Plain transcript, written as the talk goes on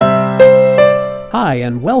Hi,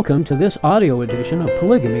 and welcome to this audio edition of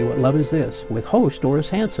Polygamy, What Love Is This, with host Doris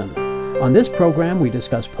Hanson. On this program, we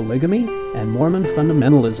discuss polygamy and Mormon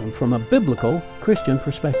fundamentalism from a biblical Christian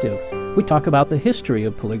perspective. We talk about the history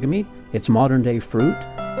of polygamy, its modern-day fruit,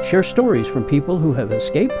 share stories from people who have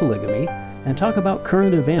escaped polygamy, and talk about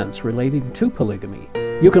current events relating to polygamy.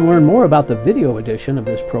 You can learn more about the video edition of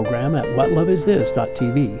this program at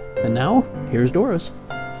whatloveisthis.tv. And now, here's Doris.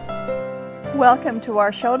 Welcome to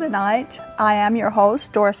our show tonight. I am your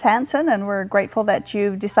host, Doris Hanson, and we're grateful that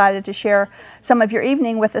you've decided to share some of your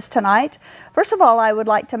evening with us tonight. First of all, I would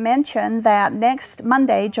like to mention that next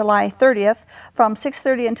Monday, July 30th, from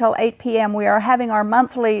 6:30 until 8 p.m., we are having our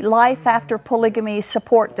monthly Life After Polygamy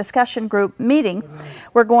Support Discussion Group meeting.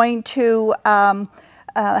 We're going to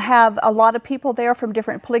have a lot of people there from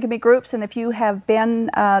different polygamy groups, and if you have been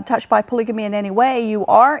touched by polygamy in any way, you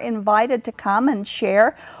are invited to come and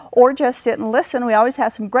share or just sit and listen. We always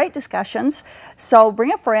have some great discussions, so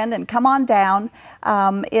bring a friend and come on down.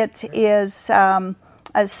 It is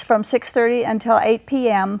as from 6:30 until 8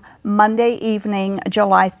 p.m. Monday evening,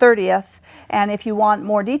 July 30th. And if you want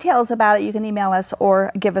more details about it, you can email us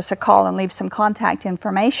or give us a call and leave some contact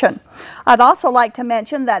information. I'd also like to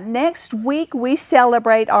mention that next week we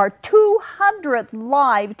celebrate our 200th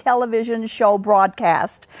live television show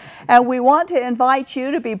broadcast. And we want to invite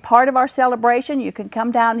you to be part of our celebration. You can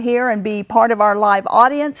come down here and be part of our live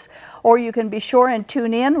audience, or you can be sure and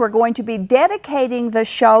tune in. We're going to be dedicating the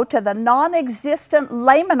show to the non-existent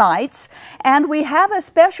Lamanites, and we have a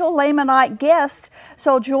special Lamanite guest,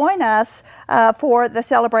 so join us for the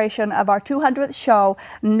celebration of our 200th show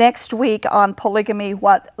next week on Polygamy,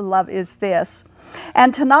 What Love Is This?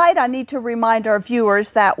 And tonight I need to remind our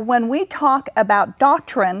viewers that when we talk about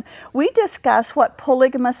doctrine, we discuss what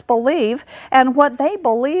polygamists believe, and what they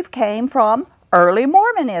believe came from early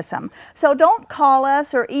Mormonism. So don't call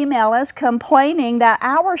us or email us complaining that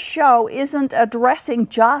our show isn't addressing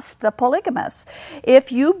just the polygamists.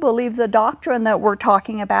 If you believe the doctrine that we're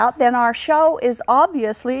talking about, then our show is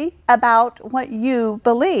obviously about what you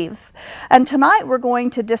believe. And tonight we're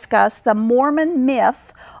going to discuss the Mormon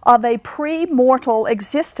myth of a pre-mortal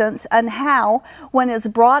existence, and how, when it's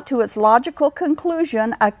brought to its logical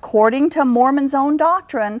conclusion according to Mormon's own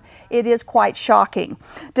doctrine, it is quite shocking.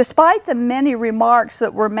 Despite the many remarks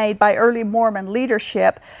that were made by early Mormon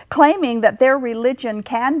leadership claiming that their religion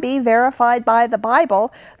can be verified by the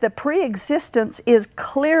Bible, the pre-existence is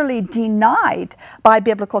clearly denied by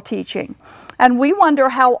biblical teaching. And we wonder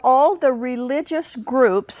how all the religious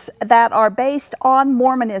groups that are based on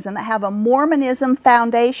Mormonism, that have a Mormonism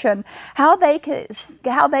foundation, how they can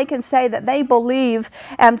say that they believe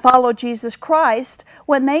and follow Jesus Christ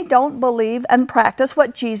when they don't believe and practice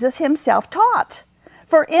what Jesus himself taught.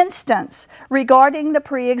 For instance, regarding the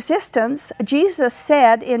pre-existence, Jesus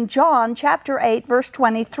said in John chapter 8, verse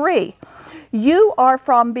 23, "You are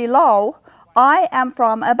from below, I am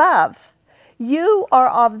from above. You are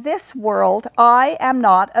of this world, I am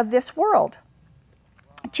not of this world."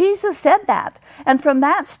 Jesus said that, and from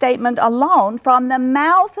that statement alone, from the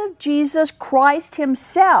mouth of Jesus Christ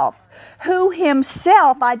himself, who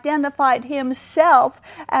himself identified himself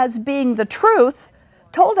as being the truth,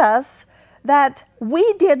 told us that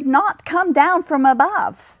we did not come down from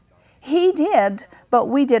above. He did, but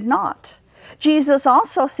we did not. Jesus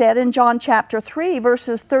also said in John chapter 3,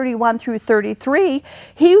 verses 31 through 33,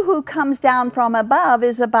 "He who comes down from above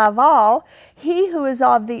is above all. He who is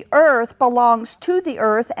of the earth belongs to the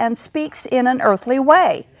earth and speaks in an earthly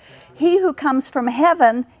way. He who comes from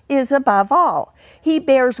heaven is above all. He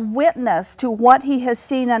bears witness to what he has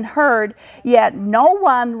seen and heard, yet no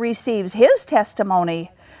one receives his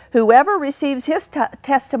testimony. Whoever receives his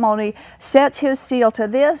testimony sets his seal to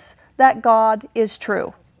this, that God is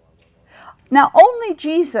true." Now, only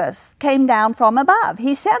Jesus came down from above.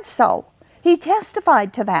 He said so. He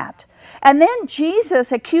testified to that. And then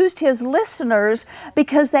Jesus accused his listeners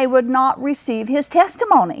because they would not receive his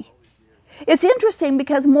testimony. It's interesting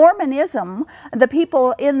because Mormonism, the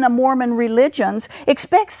people in the Mormon religions,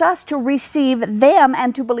 expects us to receive them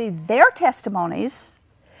and to believe their testimonies,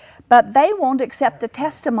 but they won't accept the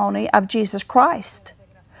testimony of Jesus Christ.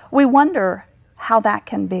 We wonder how that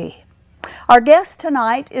can be. Our guest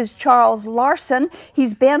tonight is Charles Larson.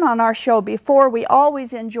 He's been on our show before. We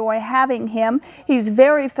always enjoy having him. He's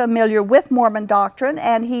very familiar with Mormon doctrine,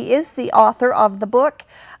 and he is the author of the book,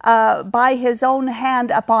 By His Own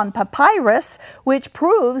Hand Upon Papyrus, which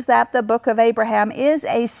proves that the Book of Abraham is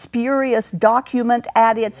a spurious document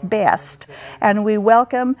at its best. And we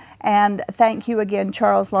welcome and thank you again,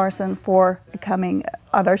 Charles Larson, for coming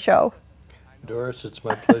on our show. Doris, it's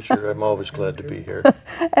my pleasure. I'm always glad to be here.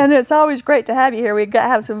 And it's always great to have you here. We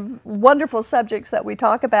have some wonderful subjects that we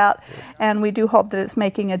talk about, and we do hope that it's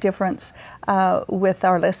making a difference with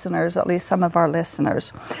our listeners, at least some of our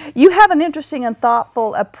listeners. You have an interesting and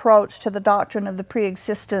thoughtful approach to the doctrine of the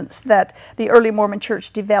pre-existence that the early Mormon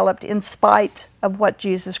Church developed in spite of what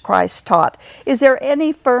Jesus Christ taught. Is there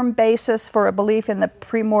any firm basis for a belief in the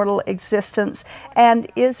premortal existence, and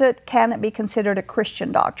can it be considered a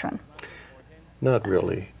Christian doctrine? Not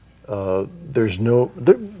really. People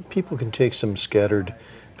can take some scattered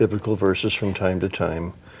biblical verses from time to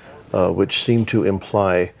time, which seem to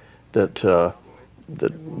imply that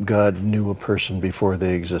God knew a person before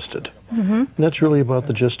they existed. Mm-hmm. And that's really about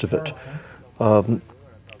the gist of it.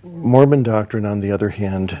 Mormon doctrine, on the other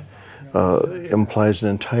hand, implies an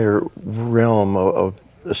entire realm of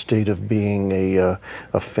a state of being, a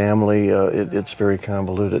family. It's very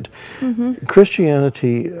convoluted. Mm-hmm.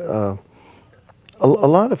 Christianity. A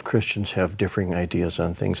lot of Christians have differing ideas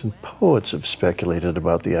on things, and poets have speculated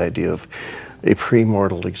about the idea of a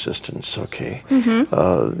premortal existence. Okay,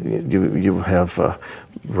 mm-hmm. You have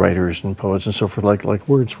writers and poets and so forth, like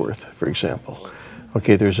Wordsworth, for example.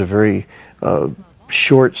 Okay, there's a very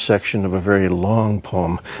short section of a very long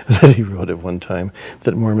poem that he wrote at one time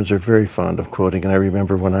that Mormons are very fond of quoting, and I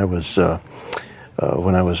remember when I was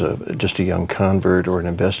just a young convert or an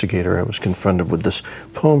investigator, I was confronted with this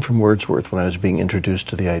poem from Wordsworth when I was being introduced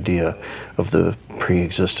to the idea of the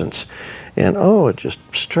pre-existence. And it just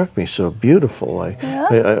struck me so beautiful.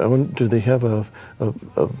 I wonder, do they have a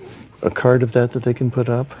card of that they can put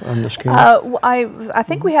up on the screen? I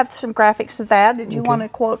think we have some graphics of that. Did you want to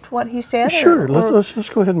quote what he said? Sure. Let's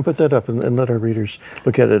go ahead and put that up and let our readers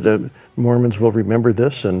look at it. Mormons will remember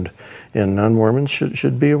this, and non-Mormons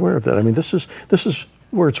should be aware of that. I mean, this is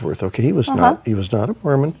Wordsworth. Okay, he was not a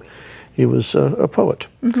Mormon. He was a poet.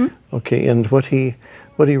 Mm-hmm. Okay, and what he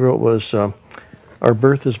wrote was, "Our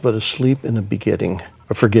birth is but a sleep and a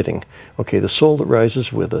forgetting. Okay, the soul that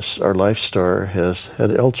rises with us, our life star, has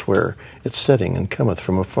had elsewhere its setting and cometh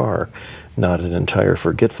from afar, not in entire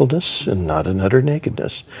forgetfulness and not in utter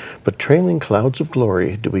nakedness, but trailing clouds of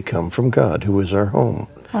glory do we come from God, who is our home."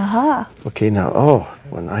 Uh-huh. Okay, now,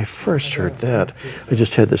 when I first heard that, I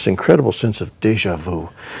just had this incredible sense of deja vu.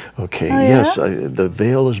 Okay, yes, the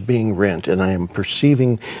veil is being rent, and I am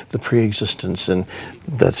perceiving the pre-existence, and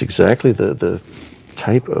that's exactly the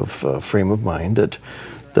type of frame of mind that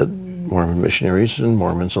Mormon missionaries and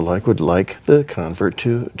Mormons alike would like the convert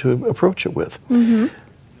to approach it with. Mm-hmm.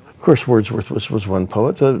 Of course, Wordsworth was one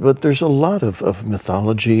poet, but there's a lot of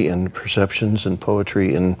mythology and perceptions and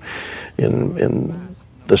poetry in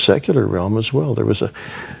the secular realm as well.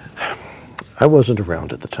 I wasn't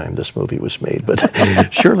around at the time this movie was made, but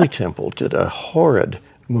Shirley Temple did a horrid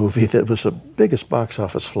movie that was the biggest box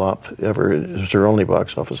office flop ever. It was her only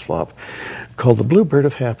box office flop, called The Bluebird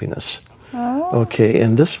of Happiness. Oh. Okay,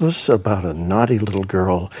 and this was about a naughty little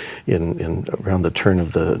girl in around the turn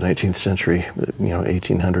of the 19th century,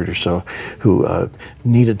 1800 or so, who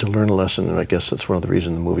needed to learn a lesson, and I guess that's one of the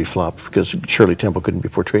reasons the movie flopped, because Shirley Temple couldn't be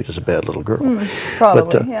portrayed as a bad little girl.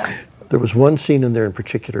 Probably, yeah. There was one scene in there in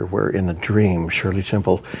particular where in a dream Shirley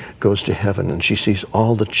Temple goes to heaven and she sees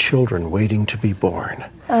all the children waiting to be born.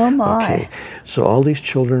 Oh my. Okay, so all these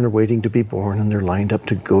children are waiting to be born and they're lined up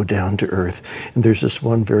to go down to earth. And there's this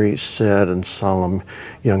one very sad and solemn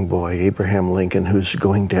young boy, Abraham Lincoln, who's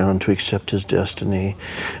going down to accept his destiny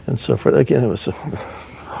and so forth. Again, it was a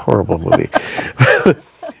horrible movie.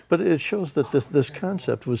 But it shows that this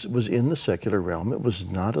concept was in the secular realm. It was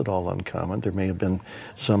not at all uncommon. There may have been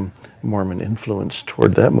some Mormon influence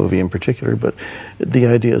toward that movie in particular, but the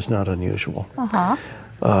idea is not unusual.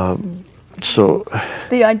 Uh-huh. So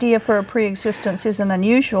the idea for a pre-existence isn't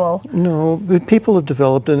unusual. No, people have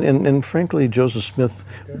developed, and frankly, Joseph Smith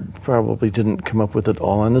probably didn't come up with it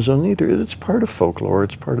all on his own either. It's part of folklore.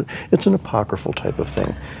 It's an apocryphal type of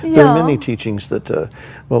thing. Yeah. There are many teachings that,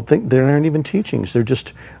 there aren't even teachings. They're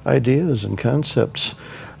just ideas and concepts.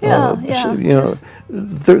 Yeah,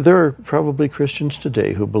 there are probably Christians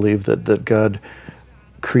today who believe that God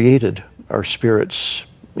created our spirits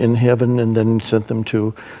in heaven and then sent them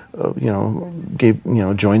to,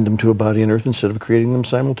 joined them to a body on earth instead of creating them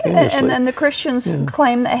simultaneously. And the Christians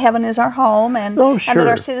claim that heaven is our home and that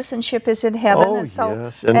our citizenship is in heaven. Oh, yes.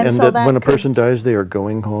 And that when a person dies, they are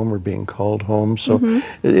going home or being called home. So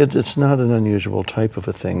it's not an unusual type of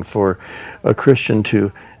a thing for a Christian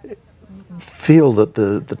to feel that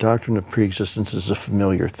the doctrine of preexistence is a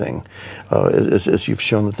familiar thing. As you've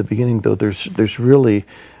shown at the beginning, though, there's really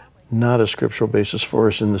not a scriptural basis for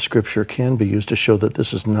us, and the scripture can be used to show that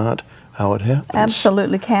this is not how it happens.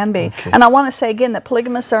 Absolutely can be. Okay. And I want to say again that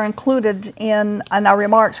polygamists are included in our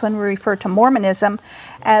remarks when we refer to Mormonism,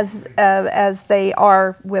 as they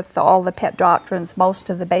are with all the pet doctrines, most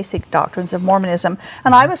of the basic doctrines of Mormonism.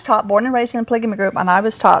 And I was taught, born and raised in a polygamy group, and I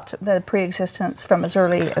was taught the pre-existence from as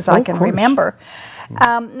early as I can remember.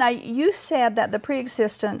 Now, you said that the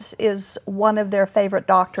pre-existence is one of their favorite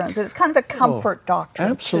doctrines. It's kind of a comfort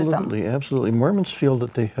doctrine to them. Absolutely. Mormons feel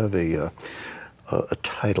that they have a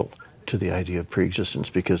title to the idea of pre-existence,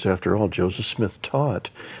 because after all, Joseph Smith taught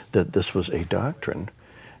that this was a doctrine.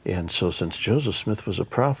 And so since Joseph Smith was a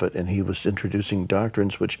prophet and he was introducing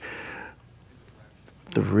doctrines which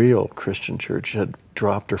the real Christian church had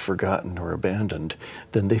dropped or forgotten or abandoned,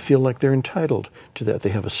 then they feel like they're entitled to that. They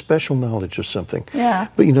have a special knowledge of something. Yeah.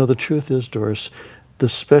 But you know, the truth is, Doris, the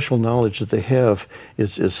special knowledge that they have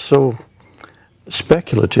is so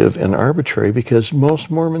speculative and arbitrary, because most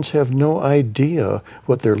Mormons have no idea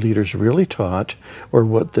what their leaders really taught or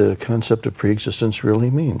what the concept of pre-existence really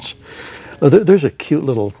means. There's a cute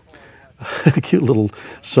little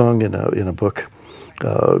song in a book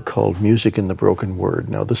called "Music in the Broken Word."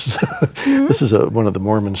 Now, this is one of the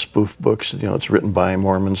Mormon spoof books. You know, it's written by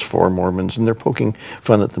Mormons for Mormons, and they're poking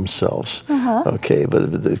fun at themselves. Okay,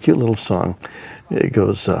 but the cute little song, it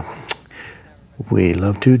goes, "We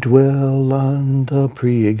love to dwell on the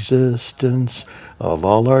pre-existence of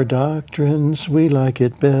all our doctrines. We like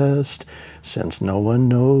it best, since no one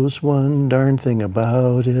knows one darn thing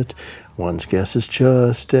about it. One's guess is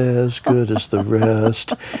just as good as the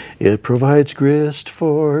rest. It provides grist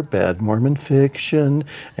for bad Mormon fiction,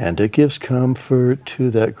 and it gives comfort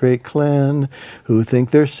to that great clan who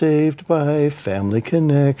think they're saved by family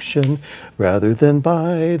connection rather than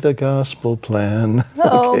by the gospel plan."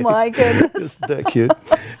 Oh, my goodness. Isn't that cute?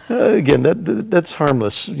 Again, that's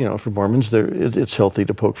harmless, you know, for Mormons. It's healthy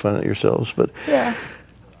to poke fun at yourselves, but Yeah.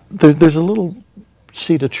 there's a little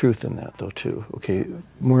seed of truth in that, though, too. Okay,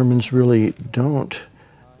 Mormons really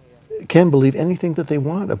can believe anything that they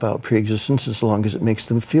want about pre-existence as long as it makes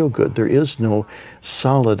them feel good. There is no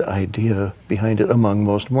solid idea behind it among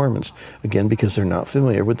most Mormons, again, because they're not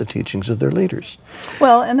familiar with the teachings of their leaders.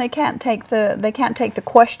 Well, and they can't take the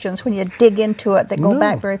questions when you dig into it that go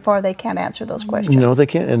back very far. They can't answer those questions. No, they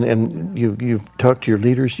can't. And you talk to your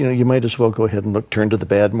leaders. You know, you might as well go ahead and turn to the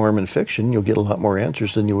bad Mormon fiction. You'll get a lot more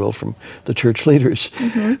answers than you will from the church leaders.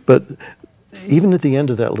 But even at the end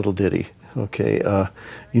of that little ditty, okay,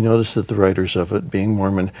 you notice that the writers of it, being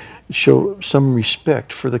Mormon, show some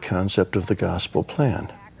respect for the concept of the gospel plan.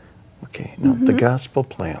 Okay, now the gospel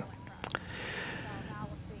plan.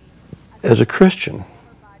 As a Christian,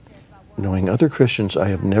 knowing other Christians, I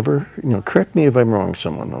have never, correct me if I'm wrong,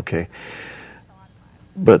 someone, okay,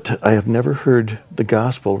 but I have never heard the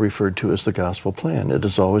gospel referred to as the gospel plan. It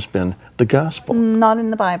has always been the gospel. Not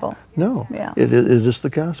in the Bible. No, Yeah. it is the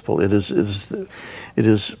gospel. It is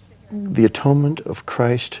the atonement of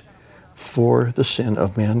Christ for the sin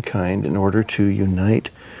of mankind in order to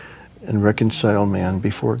unite and reconcile man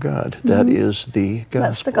before God. That is the gospel.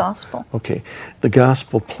 That's the gospel. Okay. The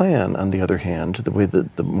gospel plan, on the other hand, the way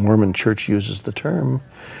that the Mormon Church uses the term,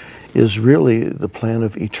 is really the plan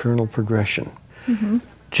of eternal progression.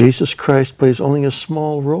 Jesus Christ plays only a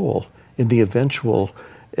small role in the eventual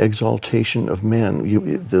exaltation of man.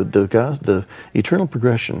 The eternal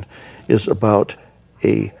progression is about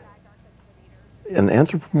an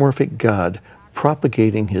anthropomorphic God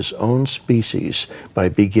propagating his own species by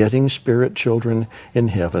begetting spirit children in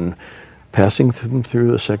heaven, passing them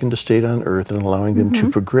through a second estate on earth and allowing them to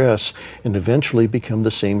progress and eventually become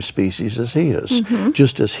the same species as he is,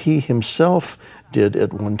 just as he himself did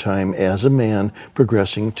at one time as a man,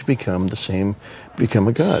 progressing to become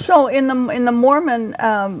a God. So in the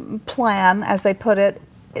Mormon plan, as they put it,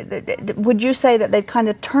 would you say that they've kind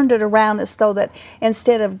of turned it around as though that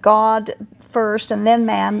instead of God first and then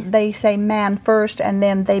man, they say man first and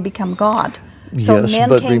then they become God? So Yes, men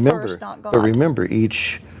but came remember, first, not God. but remember,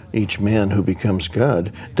 each man who becomes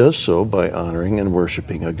God does so by honoring and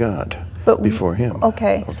worshiping a God before him.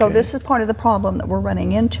 Okay, so this is part of the problem that we're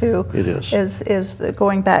running into. It is. Is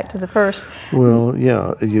going back to the first. Well,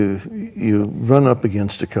 yeah, you run up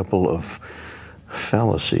against a couple of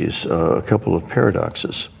fallacies, a couple of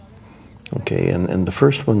paradoxes. Okay, and the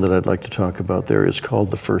first one that I'd like to talk about there is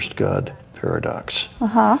called the first God paradox.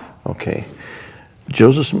 Okay,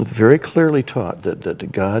 Joseph Smith very clearly taught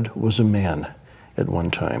that God was a man at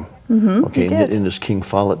one time. Okay, he did. in his King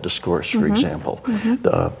Follett discourse, for example.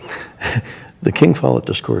 The King Follett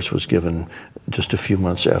discourse was given just a few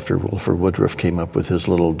months after Wilford Woodruff came up with his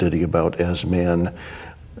little ditty about as man,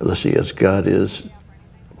 let's see, as God is,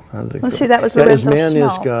 How did it Let's go? see, that was Yeah, Lorenzo as man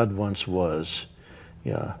Snow. is, God once was.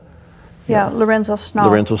 Yeah. Yeah, Lorenzo Snow.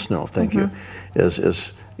 Lorenzo Snow, thank you.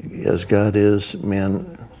 As God is,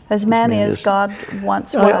 man. As man is, God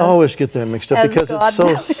once was. I always get that mixed up As because God it's so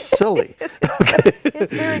now is. silly.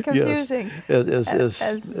 It's very confusing. Yes.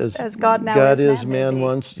 As God now God is is man, man maybe.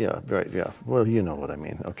 once. Yeah, right. Yeah. Well, you know what I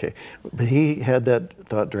mean. Okay. But he had that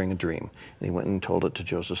thought during a dream, and he went and told it to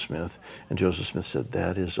Joseph Smith, and Joseph Smith said,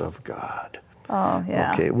 "That is of God." Oh,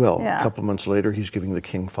 yeah. Okay, well, Yeah. a couple months later, he's giving the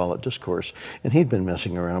King Follett Discourse, and he'd been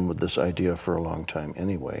messing around with this idea for a long time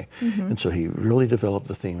anyway. And so he really developed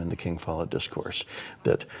the theme in the King Follett Discourse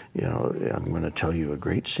that, I'm going to tell you a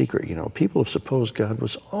great secret. People have supposed God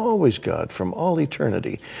was always God from all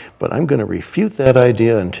eternity, but I'm going to refute that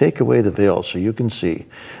idea and take away the veil so you can see.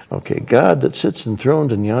 Okay, God that sits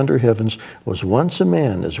enthroned in yonder heavens was once a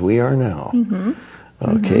man as we are now.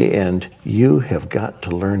 Okay, and you have got to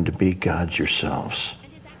learn to be gods yourselves.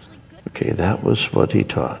 Okay, that was what he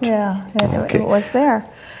taught. Yeah, Okay. it was there.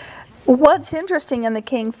 What's interesting in the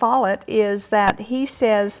King Follett is that he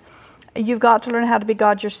says you've got to learn how to be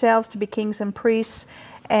gods yourselves, to be kings and priests,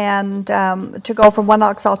 and to go from one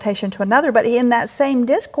exaltation to another. But in that same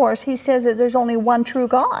discourse, he says that there's only one true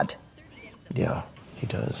God. Yeah, he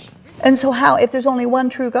does. And so if there's only one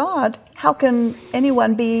true God, how can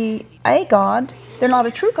anyone be a God? They're not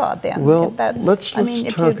a true God then. Well, If let's if talk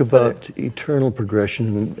you put about eternal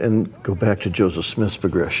progression and go back to Joseph Smith's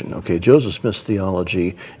progression. Okay, Joseph Smith's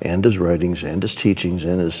theology and his writings and his teachings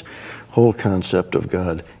and his whole concept of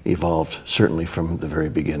God evolved certainly from the very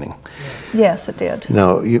beginning. Yes, it did.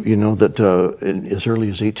 Now, you know that as early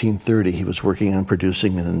as 1830, he was working on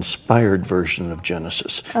producing an inspired version of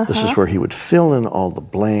Genesis. This is where he would fill in all the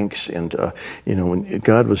blanks, and when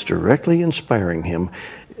God was directly inspiring him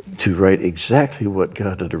to write exactly what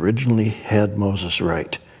God had originally had Moses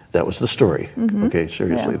write. That was the story. Okay,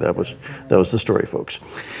 seriously, Yeah. that was the story, folks.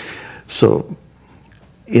 So,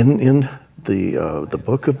 in the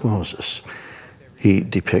book of Moses, he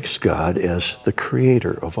depicts God as the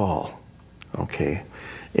creator of all. Okay,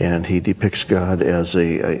 and he depicts God as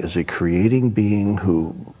a creating being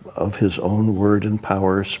who, of his own word and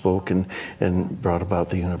power, spoke and brought about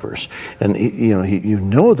the universe. And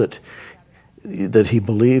that he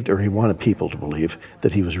believed, or he wanted people to believe,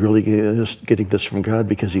 that he was really getting this from God,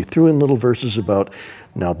 because he threw in little verses about,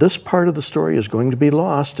 now this part of the story is going to be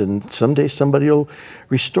lost and someday somebody will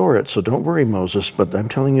restore it, so don't worry, Moses, but I'm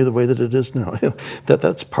telling you the way that it is now.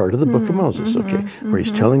 That's part of the book of Moses, okay, where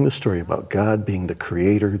he's telling the story about God being the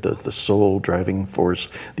creator, the sole driving force,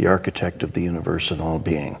 the architect of the universe and all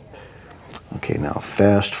being. Okay, now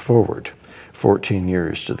fast forward 14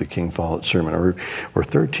 years to the King Follett sermon, or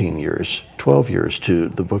 13 years, 12 years to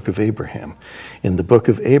the book of Abraham. In the book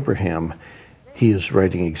of Abraham, he is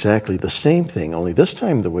writing exactly the same thing, only this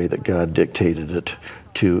time the way that God dictated it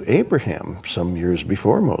to Abraham some years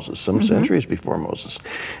before Moses, some centuries before Moses.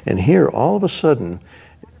 And here, all of a sudden,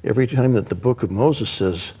 every time that the book of Moses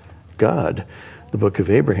says God, the book of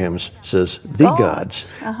Abraham says the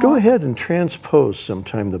gods. Go ahead and transpose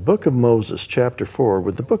sometime the book of Moses, chapter 4,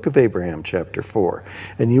 with the book of Abraham, chapter 4,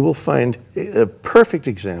 and you will find a perfect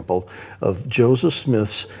example of Joseph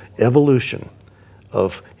Smith's evolution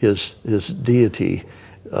of his deity,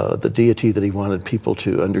 the deity that he wanted people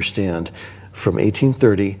to understand from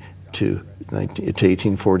 1830 to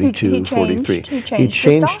 1842, 43. He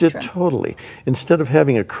changed his it totally. Instead of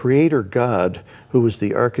having a creator God who was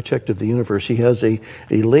the architect of the universe, he has a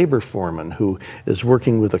labor foreman who is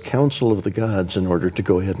working with a council of the gods in order to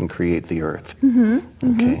go ahead and create the earth.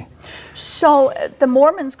 Okay. So the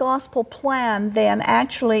Mormon's gospel plan then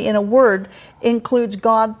actually, in a word, includes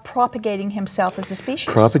God propagating himself as a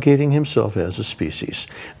species. Propagating himself as a species.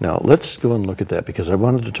 Now let's go and look at that, because I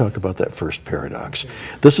wanted to talk about that first paradox.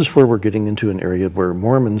 This is where we're getting into an area where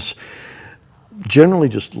Mormons generally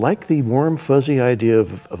just like the warm, fuzzy idea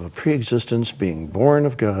of a pre-existence, being born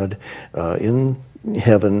of God in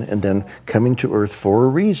heaven and then coming to earth for a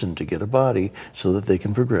reason, to get a body so that they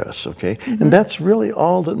can progress, okay? And that's really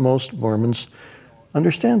all that most Mormons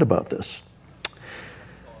understand about this.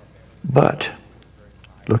 But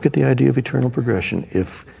look at the idea of eternal progression.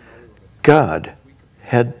 If God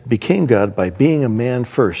became God by being a man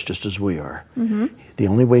first, just as we are, the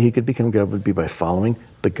only way he could become God would be by following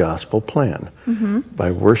the gospel plan,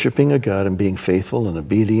 by worshiping a God and being faithful and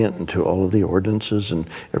obedient to all of the ordinances and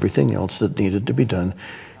everything else that needed to be done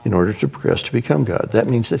in order to progress to become God. That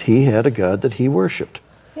means that he had a God that he worshiped.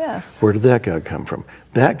 Yes. Where did that God come from?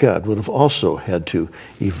 That God would have also had to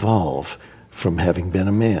evolve from having been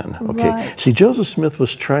a man. Okay. Right. See, Joseph Smith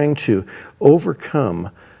was trying to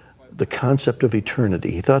overcome the concept of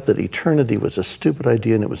eternity. He thought that eternity was a stupid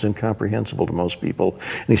idea and it was incomprehensible to most people.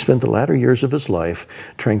 And he spent the latter years of his life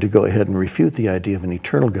trying to go ahead and refute the idea of an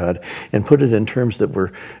eternal God and put it in terms that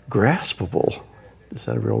were graspable. Is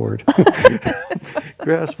that a real word?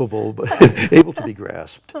 Graspable, but able to be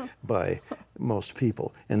grasped by most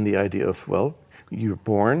people. And the idea of, well, you're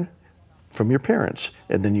born from your parents,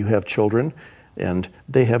 and then you have children, and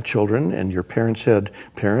they have children, and your parents had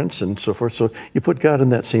parents, and so forth. So you put God in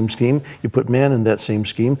that same scheme, you put man in that same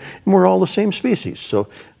scheme, and we're all the same species. So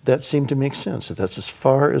that seemed to make sense. That's as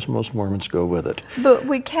far as most Mormons go with it. But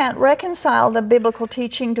we can't reconcile the biblical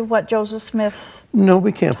teaching to what Joseph Smith No,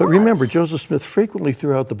 we can't. taught. But remember, Joseph Smith frequently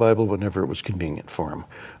threw out the Bible whenever it was convenient for him.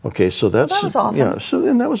 Okay, so that's... that was often. Yeah,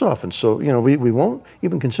 and that was often. So, we won't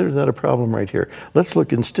even consider that a problem right here. Let's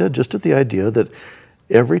look instead just at the idea that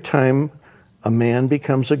every time a man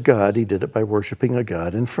becomes a god, he did it by worshiping a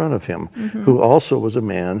god in front of him, who also was a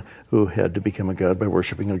man who had to become a god by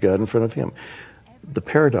worshiping a god in front of him. The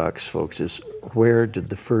paradox, folks, is where did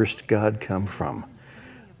the first God come from?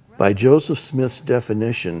 By Joseph Smith's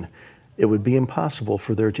definition, it would be impossible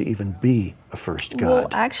for there to even be a first God. Well,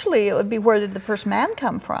 actually, it would be where did the first man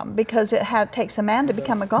come from? Because it takes a man to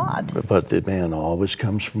become a god. But the man always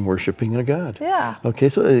comes from worshiping a God. Yeah. Okay,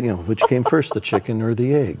 so which came first, the chicken or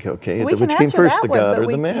the egg? Okay, We can which came answer first, that the one, God but or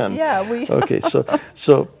we- the man? yeah, we- Okay,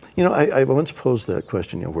 so I once posed that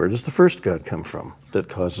question. Where does the first God come from that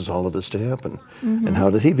causes all of this to happen, and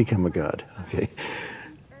how did he become a God? Okay,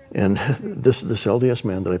 and this LDS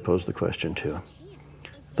man that I posed the question to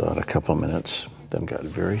thought a couple of minutes, then got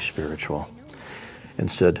very spiritual, and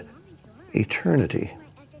said, eternity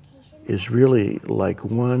is really like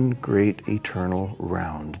one great eternal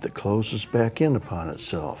round that closes back in upon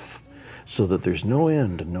itself so that there's no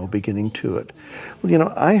end and no beginning to it.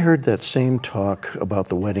 Well, I heard that same talk about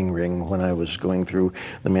the wedding ring when I was going through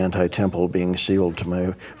the Manti Temple being sealed to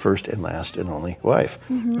my first and last and only wife.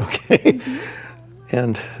 Okay?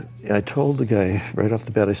 And I told the guy right off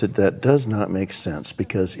the bat, I said, that does not make sense,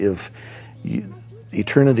 because if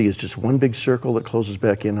eternity is just one big circle that closes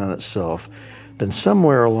back in on itself, then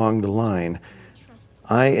somewhere along the line,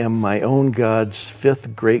 I am my own God's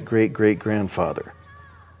fifth great-great-great-grandfather.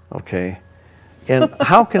 Okay? And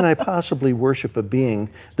how can I possibly worship a being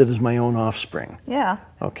that is my own offspring? Yeah.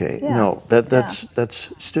 Okay, Yeah. no, that's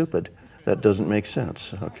stupid. That doesn't make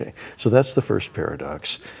sense. Okay, so that's the first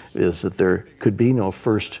paradox, is that there could be no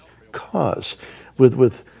first cause.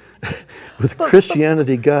 With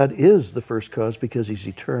Christianity, God is the first cause because he's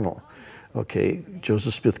eternal. Okay,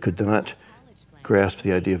 Joseph Smith could not grasp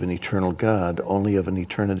the idea of an eternal God, only of an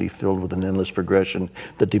eternity filled with an endless progression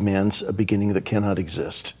that demands a beginning that cannot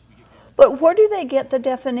exist. But where do they get the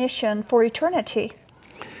definition for eternity?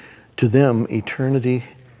 To them, eternity,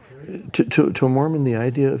 to a Mormon, the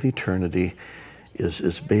idea of eternity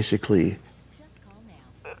is basically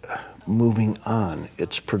moving on.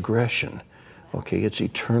 It's progression. Okay, it's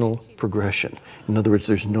eternal progression. In other words,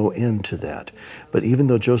 there's no end to that. But even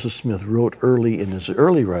though Joseph Smith wrote early in his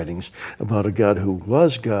early writings about a God who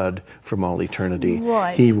was God from all eternity,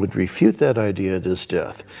 Right. he would refute that idea at his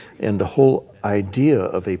death. And the whole idea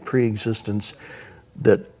of a pre-existence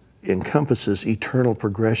that encompasses eternal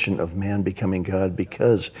progression of man becoming God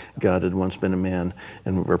because God had once been a man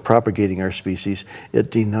and we're propagating our species,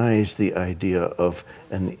 it denies the idea of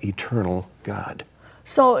an eternal God.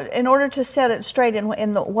 So in order to set it straight in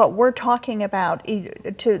what we're talking about,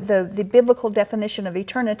 to the biblical definition of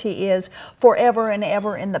eternity is forever and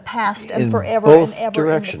ever in the past and forever and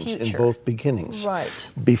ever in the future. In both beginnings. Right.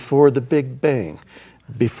 Before the Big Bang.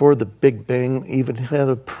 Before the Big Bang even had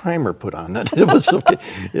a primer put on it. It was okay.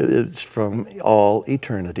 It's from all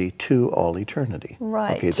eternity to all eternity.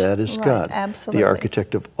 Right. Okay, that is Right. God, Absolutely. the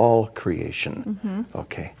architect of all creation.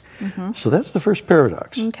 Okay. So that's the first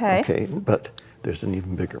paradox. Okay. Okay, but there's an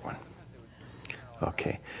even bigger one.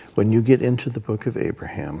 Okay. When you get into the book of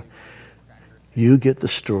Abraham, you get the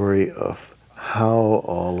story of how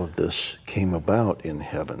all of this came about in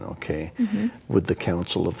heaven, okay, with the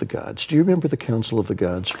Council of the Gods. Do you remember the Council of the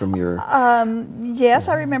Gods from your... Yes,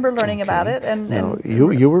 I remember learning about it. Now,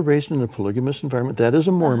 you were raised in a polygamous environment. That is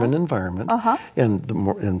a Mormon environment.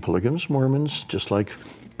 And polygamous Mormons, just like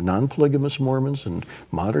non-polygamous Mormons and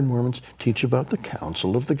modern Mormons, teach about the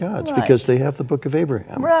Council of the Gods because they have the Book of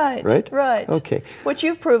Abraham. Right. Right? Okay. Which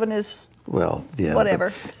you've proven is Well, yeah.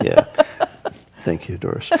 whatever. Yeah. Thank you,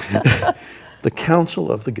 Doris. The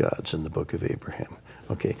Council of the Gods in the Book of Abraham.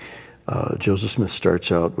 Okay. Joseph Smith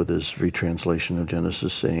starts out with his retranslation of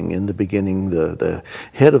Genesis saying, in the beginning, the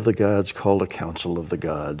head of the gods called a council of the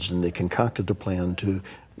gods, and they concocted a plan to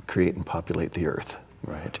create and populate the earth,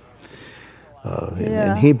 right?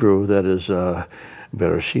 In Hebrew, that is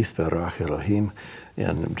Bereshith Barach Elohim.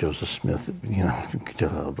 And Joseph Smith,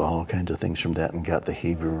 did all kinds of things from that and got the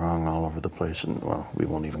Hebrew wrong all over the place. And, well, we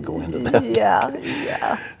won't even go into that.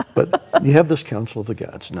 Yeah. But you have this Council of the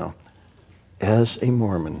Gods. Now, as a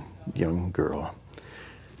Mormon young girl,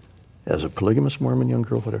 as a polygamous Mormon young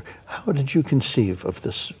girl, whatever, how did you conceive of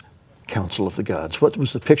this Council of the Gods? What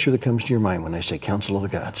was the picture that comes to your mind when I say Council of the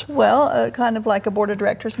Gods? Well, kind of like a board of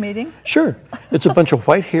directors meeting. Sure. It's a bunch of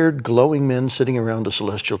white-haired, glowing men sitting around a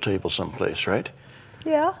celestial table someplace, right?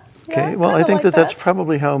 Yeah. Okay, well, I think that's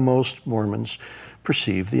probably how most Mormons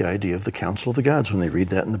perceive the idea of the Council of the Gods when they read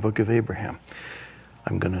that in the Book of Abraham.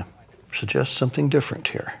 I'm going to suggest something different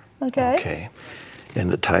here. Okay.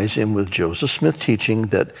 And it ties in with Joseph Smith teaching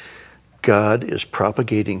that God is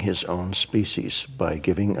propagating his own species by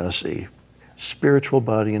giving us a spiritual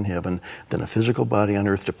body in heaven, then a physical body on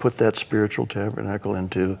earth to put that spiritual tabernacle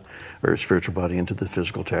into, or spiritual body into the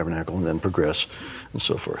physical tabernacle, and then progress and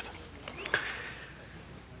so forth.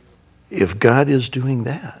 If God is doing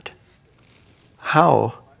that,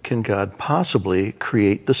 how can God possibly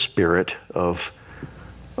create the spirit of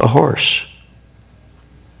a horse?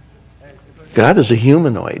 God is a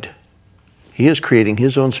humanoid. He is creating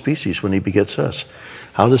his own species when he begets us.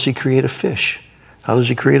 How does he create a fish? How does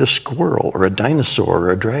he create a squirrel or a dinosaur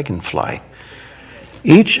or a dragonfly?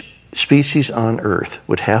 Each species on earth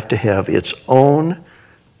would have to have its own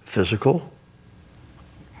physical,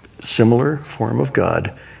 similar form of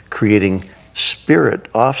God, creating spirit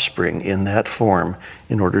offspring in that form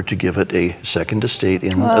in order to give it a second estate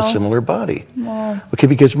in a similar body. Wow. Okay,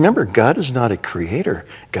 because remember, God is not a creator.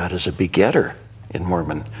 God is a begetter in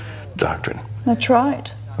Mormon doctrine. That's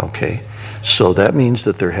right. Okay, so that means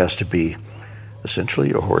that there has to be essentially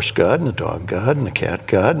a horse god and a dog god and a cat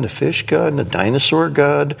god and a fish god and a dinosaur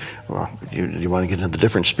god. Well, you want to get into the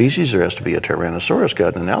different species, there has to be a Tyrannosaurus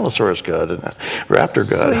god and an Allosaurus god and a raptor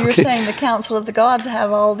god. So you're saying the Council of the Gods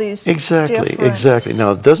have all these Exactly.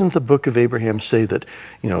 Now, doesn't the Book of Abraham say that,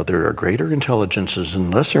 there are greater intelligences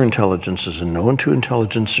and lesser intelligences and no one two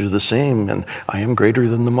intelligences are the same and I am greater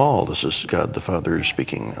than them all? This is God the Father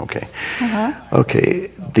speaking, okay. Okay,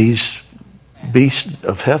 these beasts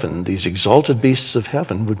of heaven, these exalted beasts of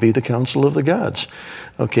heaven would be the Council of the Gods,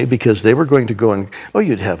 okay, because they were going to go and,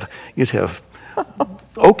 you'd have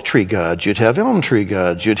oak tree gods, you'd have elm tree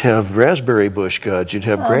gods, you'd have raspberry bush gods, you'd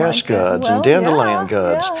have grass gods and dandelion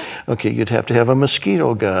gods. Okay, you'd have to have a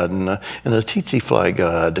mosquito god and a tsetse fly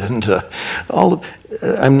god and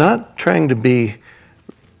I'm not trying to be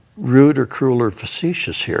rude or cruel or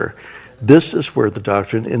facetious here. This is where the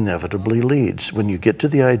doctrine inevitably leads. When you get to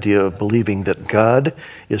the idea of believing that God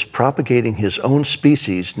is propagating his own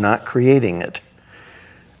species, not creating it,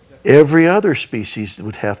 every other species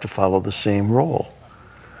would have to follow the same role.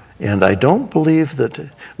 And I don't believe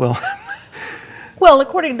that, well,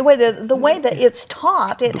 according to the way that it's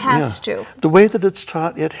taught, it has to. The way that it's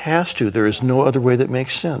taught, it has to. There is no other way that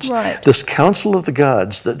makes sense. Right. This Council of the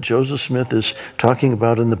Gods that Joseph Smith is talking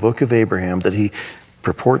about in the Book of Abraham, that he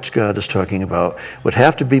purports God is talking about, would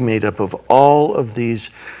have to be made up of all of these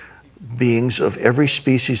beings of every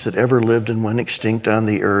species that ever lived and went extinct on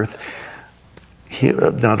the earth.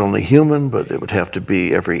 Not only human, but it would have to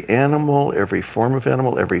be every animal, every form of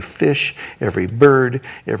animal, every fish, every bird,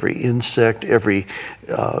 every insect, every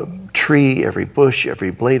tree, every bush, every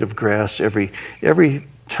blade of grass, every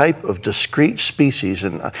type of discrete species.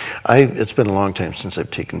 And it's been a long time since I've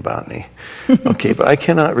taken botany. Okay, but I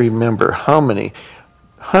cannot remember how many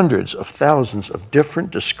hundreds of thousands of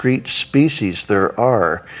different discrete species there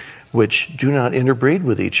are which do not interbreed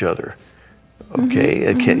with each other.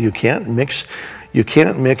 Okay, you can't mix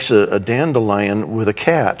a dandelion with a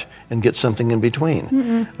cat and get something in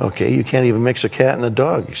between. Okay, you can't even mix a cat and a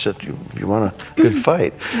dog except if you want a good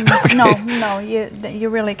fight. Okay. No, you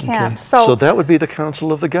really can't. Okay. So that would be the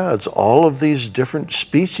Council of the Gods. All of these different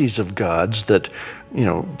species of gods that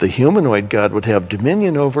the humanoid God would have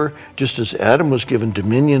dominion over, just as Adam was given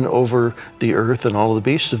dominion over the earth and all the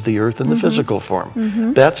beasts of the earth in the physical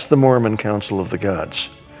form. That's the Mormon Council of the Gods.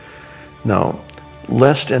 Now,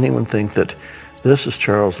 lest anyone think that this is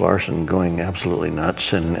Charles Larson going absolutely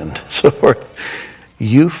nuts and so forth,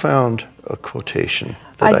 you found a quotation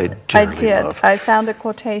that I dearly love. I found a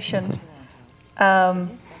quotation.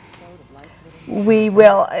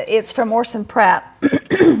 It's from Orson Pratt,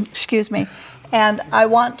 excuse me. And I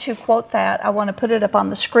want to quote that. I want to put it up on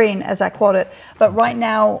the screen as I quote it. But right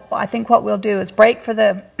now, I think what we'll do is break for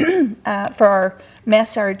the for our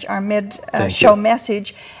message, our mid-show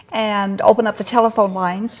message, and open up the telephone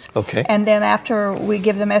lines. Okay. And then after we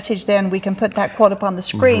give the message, then we can put that quote up on the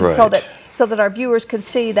screen so that our viewers can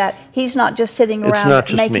see that he's not just sitting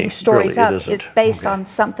around making stories up. It's based on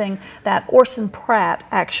something that Orson Pratt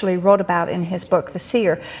actually wrote about in his book, The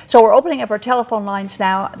Seer. So we're opening up our telephone lines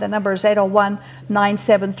now. The number is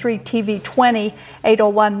 801-973-TV20,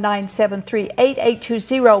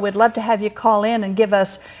 801-973-8820. We'd love to have you call in and give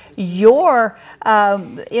us your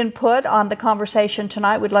input on the conversation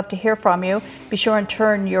tonight. We'd love to hear from you. Be sure and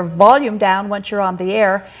turn your volume down once you're on the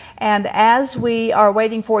air. And as we are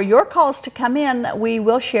waiting for your calls to come in, we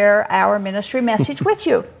will share our ministry message with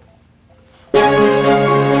you.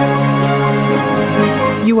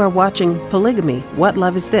 You are watching Polygamy, What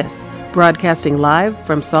Love Is This? Broadcasting live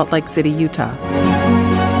from Salt Lake City, Utah.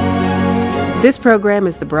 This program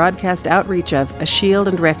is the broadcast outreach of A Shield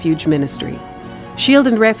and Refuge Ministry. Shield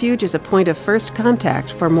and Refuge is a point of first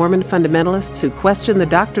contact for Mormon fundamentalists who question the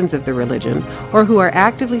doctrines of the religion or who are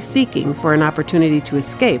actively seeking for an opportunity to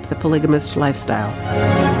escape the polygamist lifestyle.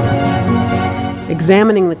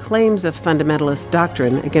 Examining the claims of fundamentalist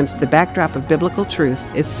doctrine against the backdrop of biblical truth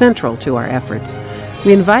is central to our efforts.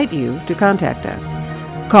 We invite you to contact us.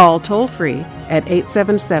 Call toll-free at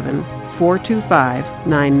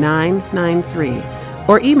 877-425-9993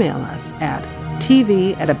 or email us at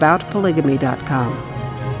tv@aboutpolygamy.com.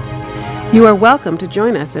 You are welcome to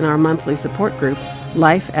join us in our monthly support group,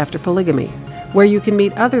 Life After Polygamy, where you can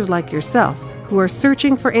meet others like yourself who are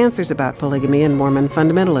searching for answers about polygamy and Mormon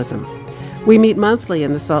fundamentalism. We meet monthly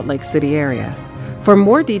in the Salt Lake City area. For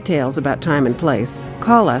more details about time and place,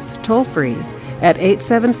 call us toll-free at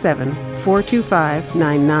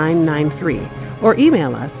 877-425-9993 or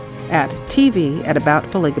email us at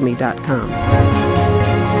tv@aboutpolygamy.com.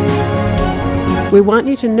 We want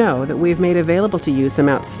you to know that we've made available to you some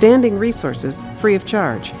outstanding resources free of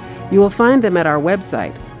charge. You will find them at our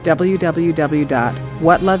website,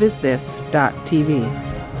 www.whatloveisthis.tv.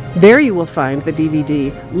 There you will find the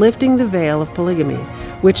DVD, Lifting the Veil of Polygamy,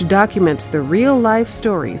 which documents the real-life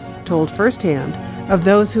stories told firsthand of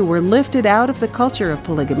those who were lifted out of the culture of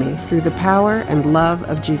polygamy through the power and love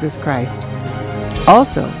of Jesus Christ.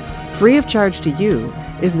 Also, free of charge to you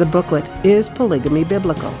is the booklet, Is Polygamy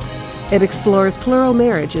Biblical? It explores plural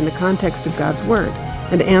marriage in the context of God's Word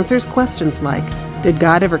and answers questions like, did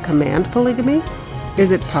God ever command polygamy?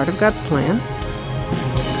 Is it part of God's plan?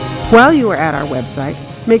 While you are at our website,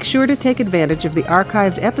 make sure to take advantage of the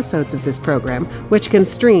archived episodes of this program, which can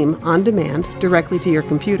stream on demand directly to your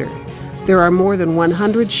computer. There are more than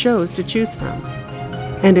 100 shows to choose from.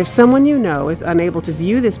 And if someone you know is unable to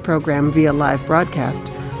view this program via live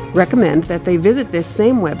broadcast, recommend that they visit this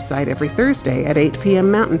same website every Thursday at 8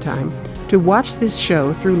 p.m. Mountain Time to watch this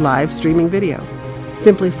show through live streaming video.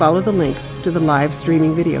 Simply follow the links to the live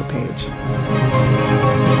streaming video page.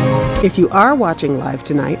 If you are watching live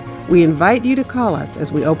tonight, we invite you to call us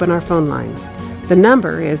as we open our phone lines. The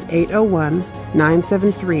number is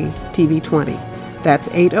 801-973-TV20. That's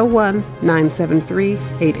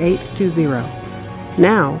 801-973-8820.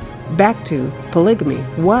 Now, back to Polygamy,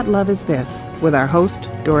 What Love Is This? With our host,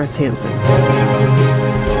 Doris Hanson.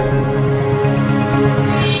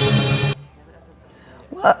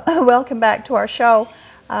 Welcome back to our show.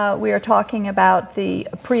 We are talking about the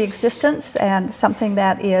pre-existence and something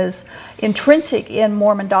that is intrinsic in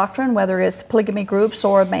Mormon doctrine, whether it's polygamy groups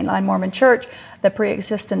or mainline Mormon church. The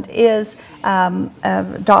pre-existent is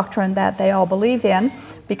a doctrine that they all believe in,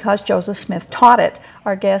 because Joseph Smith taught it.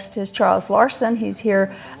 Our guest is Charles Larson. He's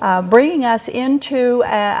here bringing us into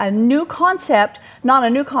a new concept, not a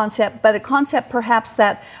new concept, but a concept perhaps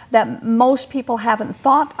that most people haven't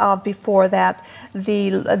thought of before, that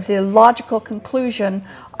the logical conclusion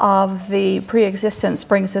of the pre-existence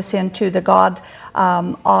brings us into the God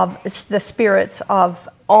of the spirits of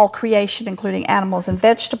all creation, including animals and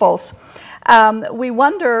vegetables. We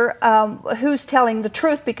wonder who's telling the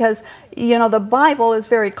truth, because the Bible is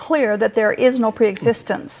very clear that there is no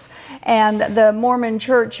pre-existence, and the Mormon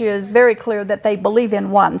Church is very clear that they believe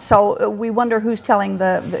in one. So we wonder who's telling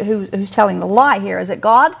who's telling the lie here. Is it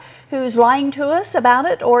God who's lying to us about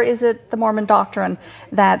it, or is it the Mormon doctrine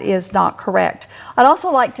that is not correct? I'd also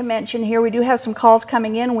like to mention here, we do have some calls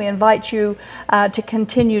coming in. We invite you to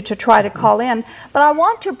continue to try to call in. But I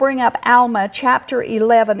want to bring up Alma chapter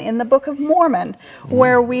 11 in the Book of Mormon,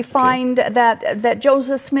 where we find that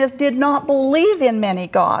Joseph Smith did not believe in many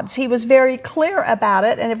gods. He was very clear about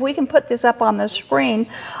it. And if we can put this up on the screen,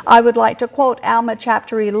 I would like to quote Alma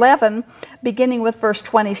chapter 11, beginning with verse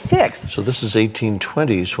 26. So this is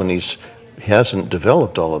 1820s when he's hasn't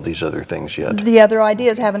developed all of these other things yet. The other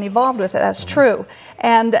ideas haven't evolved with it, that's true.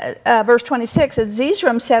 And verse 26 says,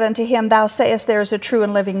 Zeezrom said unto him, Thou sayest there is a true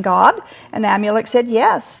and living God? And Amulek said,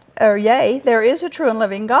 Yes, or yea, there is a true and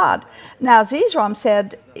living God. Now Zeezrom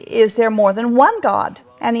said, Is there more than one God?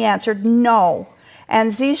 And he answered, No. And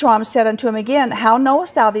Zeezrom said unto him again, How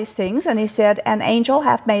knowest thou these things? And he said, An angel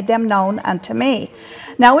hath made them known unto me.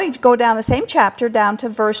 Now we go down the same chapter, down to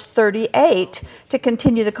verse 38, to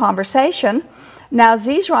continue the conversation. Now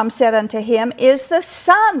Zeezrom said unto him, Is the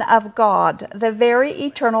Son of God the very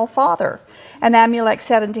eternal Father? And Amulek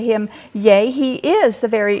said unto him, Yea, he is the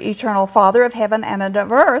very eternal Father of heaven and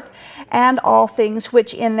of earth, and all things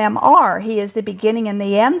which in them are. He is the beginning and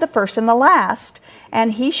the end, the first and the last.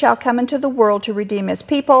 And he shall come into the world to redeem his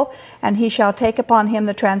people, and he shall take upon him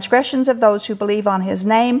the transgressions of those who believe on his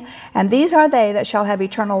name. And these are they that shall have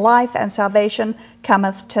eternal life, and salvation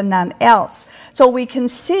cometh to none else. So we can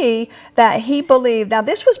see that he believed. Now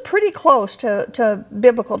this was pretty close to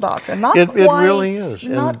biblical doctrine. Not It quite, really is.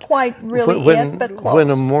 Not And quite really but close. When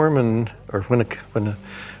a Mormon, or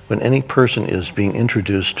when any person is being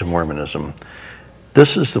introduced to Mormonism,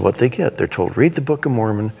 this is what they get. They're told, read the Book of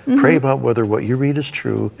Mormon, pray about whether what you read is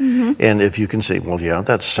true, and if you can say, well, yeah,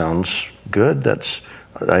 that sounds good,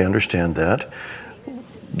 I understand that.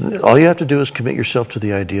 All you have to do is commit yourself to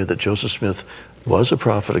the idea that Joseph Smith was a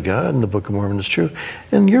prophet of God and the Book of Mormon is true,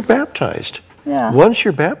 and you're baptized. Yeah. Once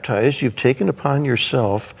you're baptized, you've taken upon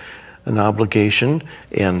yourself an obligation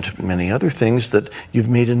and many other things that you've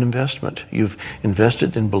made an investment. You've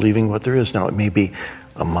invested in believing what there is. Now, it may be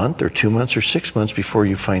a month or 2 months or 6 months before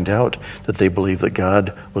you find out that they believe that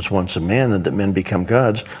God was once a man and that men become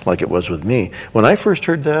gods, like it was with me. When I first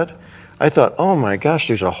heard that, I thought, oh my gosh,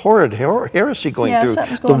 there's a horrid heresy going through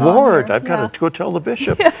the ward. I've got to go tell the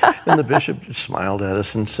bishop. And the bishop smiled at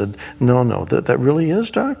us and said, no, that really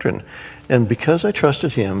is doctrine. And because I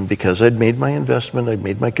trusted him, because I'd made my investment, I'd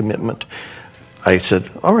made my commitment, I said,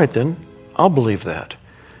 all right then, I'll believe that.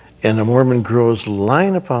 And a Mormon grows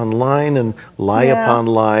line upon line and lie upon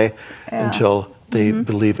lie until they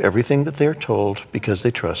believe everything that they're told because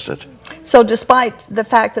they trust it. So despite the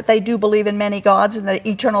fact that they do believe in many gods and the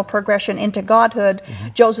eternal progression into godhood,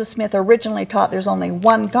 Joseph Smith originally taught there's only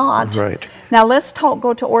one God. Right. Now let's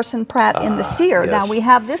go to Orson Pratt in The Seer. Yes. Now we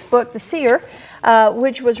have this book, The Seer,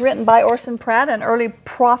 which was written by Orson Pratt, an early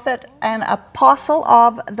prophet and apostle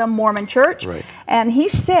of the Mormon Church. Right. And he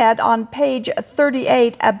said on page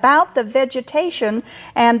 38 about the vegetation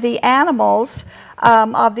and the animals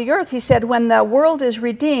of the earth. He said, when the world is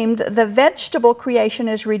redeemed, the vegetable creation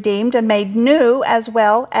is redeemed and made new as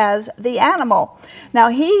well as the animal. Now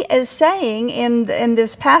he is saying in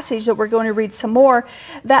this passage that we're going to read some more,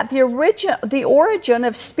 that the origin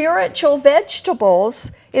of spiritual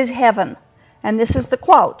vegetables is heaven. And this is the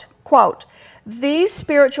quote, These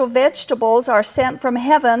spiritual vegetables are sent from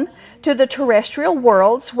heaven to the terrestrial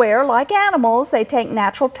worlds where, like animals, they take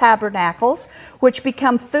natural tabernacles, which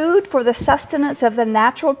become food for the sustenance of the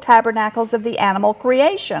natural tabernacles of the animal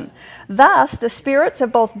creation. Thus, the spirits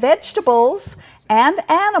of both vegetables and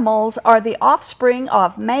animals are the offspring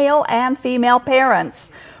of male and female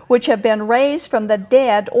parents, which have been raised from the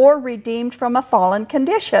dead or redeemed from a fallen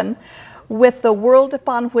condition, with the world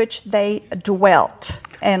upon which they dwelt.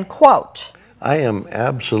 End quote. I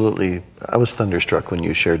was thunderstruck when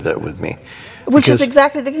you shared that with me. Which is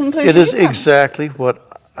exactly the conclusion. It is exactly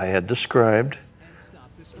what I had described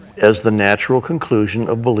as the natural conclusion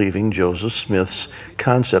of believing Joseph Smith's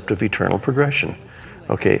concept of eternal progression.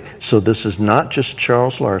 Okay, so this is not just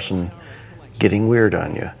Charles Larson getting weird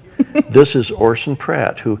on you. This is Orson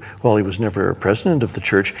Pratt, who, while he was never a president of the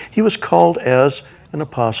church, he was called as an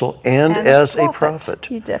apostle and as a prophet.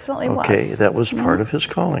 He definitely was. Okay, that was part of his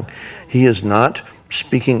calling. He is not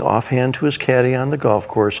speaking offhand to his caddy on the golf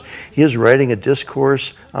course. He is writing a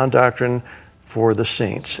discourse on doctrine for the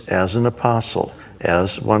saints as an apostle,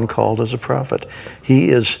 as one called as a prophet.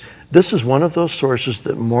 This is one of those sources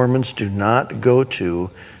that Mormons do not go to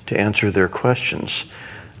answer their questions.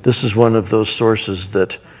 This is one of those sources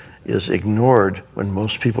that is ignored when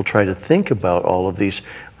most people try to think about all of these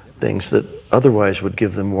things that otherwise would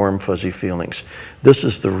give them warm, fuzzy feelings. This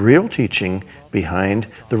is the real teaching behind,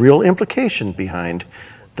 the real implication behind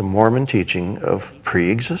the Mormon teaching of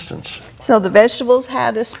pre-existence. So the vegetables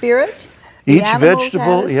had a spirit? Each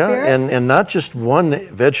vegetable, and not just one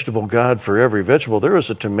vegetable god for every vegetable. There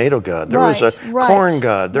was a tomato god, there was a corn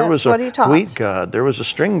god, there was a wheat god, there was a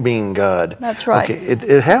string bean god. That's right. Okay,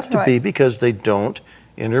 it have to be because they don't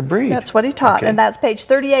interbreed. That's what he taught, Okay. and that's page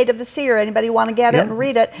 38 of the Seer. Anybody want to get Yeah. it and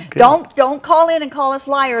read it? Okay. Don't call in and call us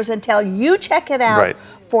liars until you check it out Right.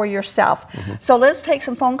 for yourself. So let's take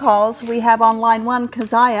some phone calls. We have on line 1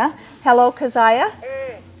 Keziah. Hello, Keziah.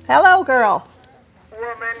 Hello, girl.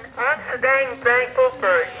 Woman, I'm so dang thankful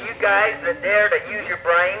for you guys that dare to use your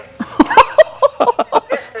brain.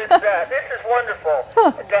 This is wonderful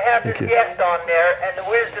to have this you. guest on there and the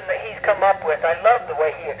wisdom that he's come up with. I love the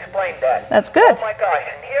way he explained that. That's good. Oh my gosh!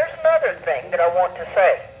 And here's another thing that I want to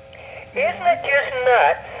say. Isn't it just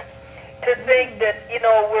nuts to think that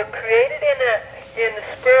we're created in the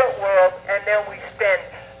spirit world and then we spend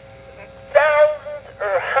thousands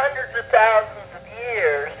or hundreds of thousands of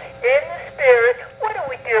years in the spirit? What are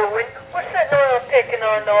we doing? We're sitting around picking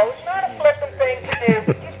our nose. Not a flippin' thing to do,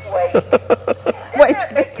 but just wait. Wait.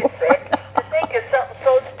 Doesn't that make you sick to think of something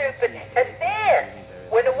so stupid? And then,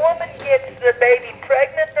 when a woman gets the baby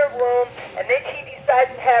pregnant in her womb, and then she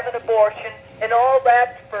decides to have an abortion, and all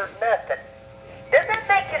that's for nothing. Does that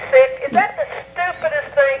make you sick? Is that the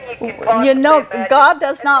stupidest thing you can possibly You know, imagine? God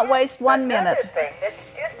does not And waste 1 another minute. thing that's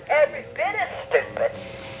just every bit as stupid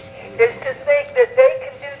is to think that they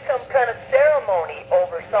can do some kind of ceremony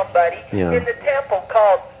over somebody Yeah. in the temple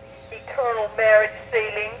called eternal marriage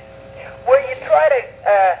sealing, where you try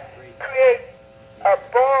to create a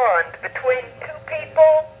bond between two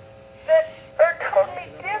people that are totally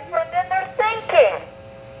different in their thinking.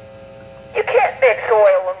 You can't mix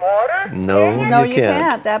oil and water. No. can you? No, You you can't.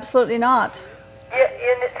 can't. Absolutely not.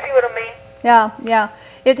 See what I mean? Yeah.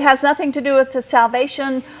 It has nothing to do with the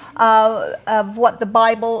salvation of what the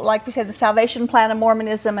Bible, like we said, the salvation plan of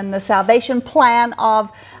Mormonism and the salvation plan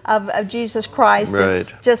of Jesus Christ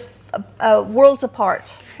is Right. just worlds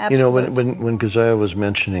apart. Absolutely. You know, when Keziah was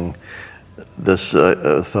mentioning this,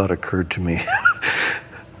 a thought occurred to me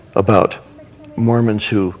about Mormons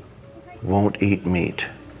who won't eat meat.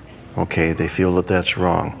 Okay, they feel that that's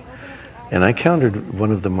wrong. And I countered one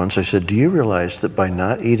of them once. I said, do you realize that by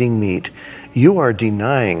not eating meat, you are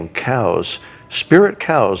denying cows, spirit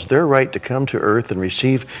cows, their right to come to earth and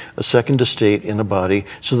receive a second estate in a body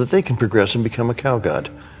so that they can progress and become a cow god?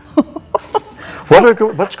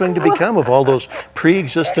 What's going to become of all those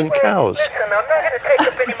pre-existent Anyway, cows? Listen, I'm not going to take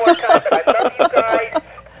up any more time, but I love you guys.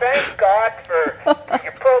 Thank God for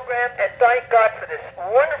your program, and thank God for this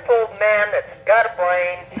wonderful man that's got a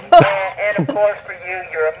brain. And of course, for you,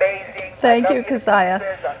 you're amazing. Thank I love you, Keziah.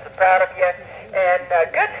 sisters. I'm so proud of you. And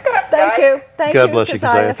good stuff, Thank guys. you. Thank God you, bless you,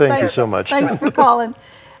 Keziah. Thank you so much. Thanks for calling.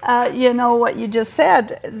 You know what you just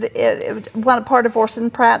said. One part of Orson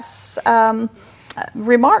Pratt's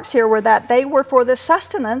remarks here were that they were for the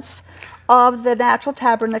sustenance of the natural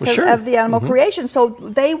tabernacle Well, sure. of the animal creation. So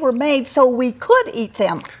they were made so we could eat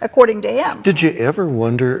them, according to him. Did you ever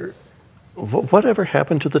wonder whatever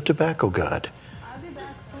happened to the tobacco god?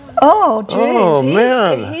 Oh, geez. Oh,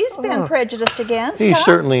 man. He's been prejudiced against. He huh?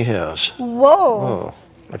 certainly has. Whoa. Oh,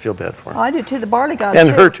 I feel bad for him. I do too, the barley god And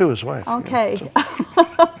too. her too, his wife. Okay.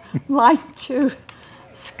 Line 2,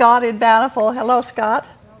 Scott in Bountiful. Hello, Scott.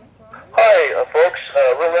 Hi, folks.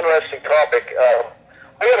 Real interesting topic.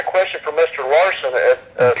 I got a question for Mr. Larson.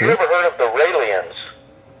 Have you ever heard of the Raelians?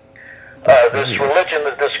 This religion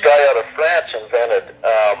that this guy out of France invented.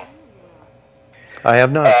 I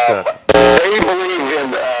have not, Scott. They believe in,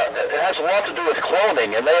 it has a lot to do with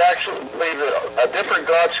cloning, and they actually believe that different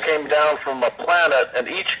gods came down from a planet, and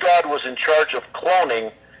each god was in charge of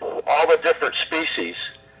cloning all the different species.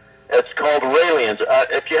 It's called Raelians.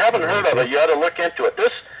 If you haven't heard of it, you ought to look into it.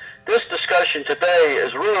 This discussion today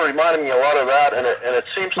is really reminding me a lot of that, and it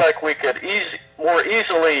seems like we could more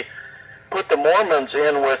easily put the Mormons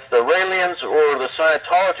in with the Raelians or the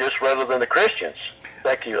Scientologists rather than the Christians.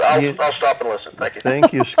 Thank you. I'll stop and listen. Thank you.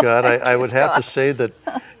 Thank you, Scott. I you, would have to Scott. say that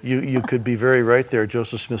you could be very right there.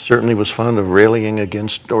 Joseph Smith certainly was fond of railing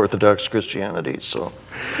against Orthodox Christianity. So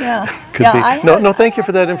Yeah. could yeah, be. No, thank you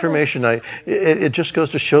for that information. It just goes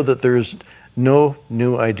to show that there's no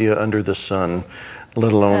new idea under the sun,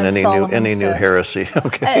 let alone As any Solomon new said. heresy.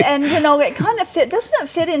 Okay. And you know, it kind of doesn't it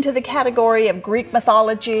fit into the category of Greek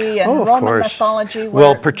mythology and Oh, of Roman course. mythology?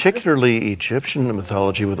 Well, where- particularly Egyptian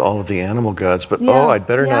mythology with all of the animal gods. But Yeah, I'd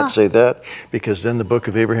better yeah. not say that, because then the Book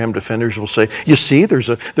of Abraham defenders will say, you see, there's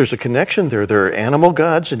a connection there. There are animal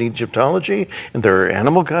gods in Egyptology, and there are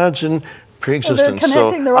animal gods in pre-existence.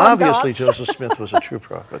 connecting the So wrong obviously dots. Joseph Smith was a true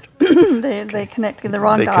prophet. they connect the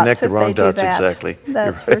wrong They dots. connect the if wrong they do dots, that. exactly.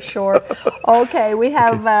 That's You're for sure. Okay, we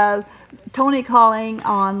have Tony calling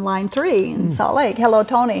on line 3 in Salt Lake. Hello,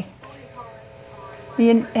 Tony.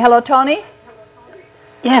 Hello, Tony.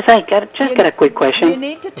 Yes, I got a quick question. You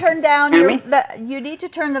need to turn down you need to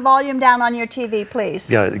turn the volume down on your TV,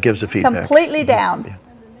 please. Yeah, it gives a feedback. Completely down. Yeah.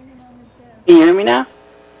 Can you hear me now?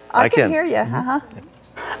 I can hear you.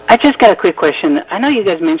 I just got a quick question. I know you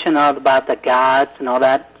guys mentioned all about the gods and all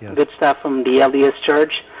that good stuff from the LDS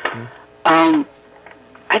Church.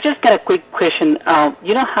 I just got a quick question.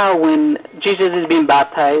 You know how when Jesus is being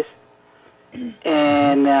baptized,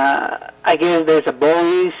 and I guess there's a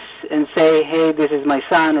voice and say, "Hey, this is my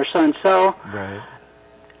son," or so and so. Right.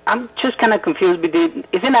 I'm just kind of confused.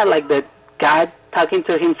 Isn't that like the God talking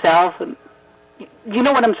to himself? You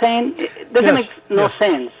know what I'm saying? It doesn't make no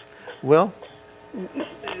sense. Well, you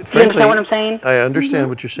frankly, understand what I'm saying? I understand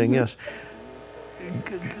what you're saying. Yes.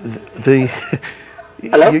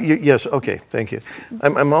 Hello? Yes. Okay. Thank you.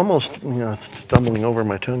 I'm almost stumbling over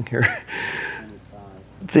my tongue here.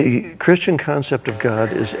 The Christian concept of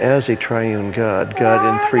God is as a triune God, God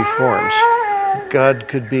in three forms. God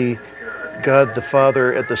could be God the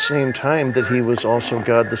Father at the same time that he was also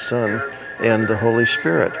God the Son and the Holy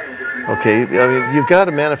Spirit. Okay, I mean, you've got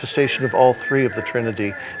a manifestation of all three of the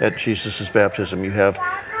Trinity at Jesus' baptism. You have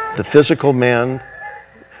the physical man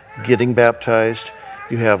getting baptized,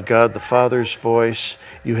 you have God the Father's voice,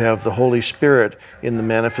 you have the Holy Spirit in the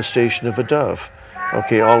manifestation of a dove.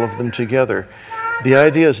 Okay, all of them together. The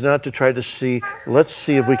idea is not to try to see, let's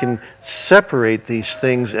see if we can separate these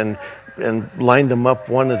things and line them up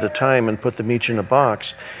one at a time and put them each in a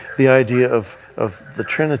box. The idea of the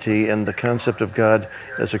Trinity and the concept of God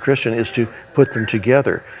as a Christian is to put them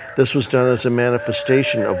together. This was done as a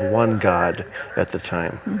manifestation of one God at the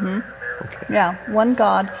time. Okay. Yeah, one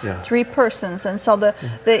God, three persons. And so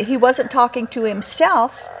he wasn't talking to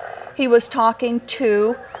himself, he was talking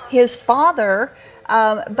to his Father.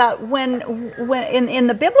 But when in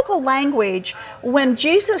the biblical language, when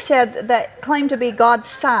Jesus said that claimed to be God's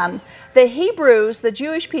Son, the Hebrews, the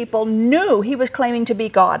Jewish people, knew he was claiming to be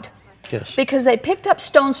God. Yes. Because they picked up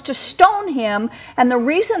stones to stone him, and the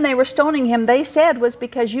reason they were stoning him, they said, was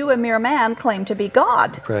because you, a mere man, claim to be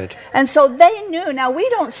God. Right. And so they knew. Now, we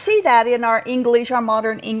don't see that in our English, our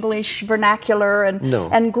modern English vernacular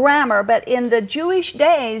and grammar, but in the Jewish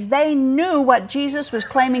days, they knew what Jesus was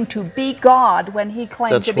claiming to be God when he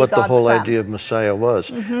claimed to be God's Son. That's what the whole idea of Messiah was,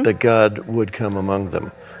 that God would come among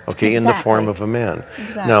them, in the form of a man.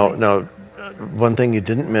 Exactly. Now, one thing you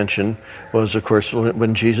didn't mention was, of course,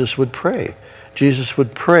 when Jesus would pray. Jesus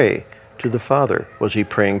would pray to the Father. Was he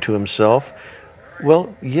praying to himself?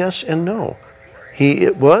 Well, yes and no.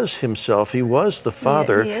 It was himself. He was the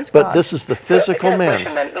Father. He is but God. This is the physical man.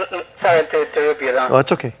 Sorry to interrupt you. Oh,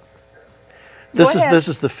 it's okay. This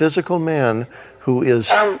is the physical man who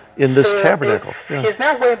is in this tabernacle. He's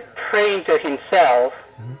not really praying to himself.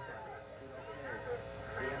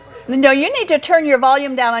 No, you need to turn your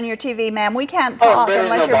volume down on your TV, ma'am. We can't talk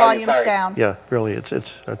unless your volume's down. Yeah, really,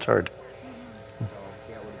 it's hard.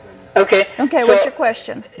 Okay. Okay, what's your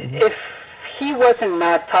question? If he wasn't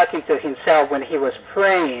not talking to himself when he was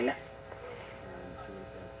praying,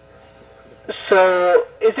 so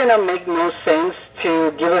isn't it make no sense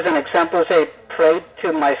to give us an example, say, pray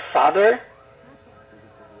to my Father?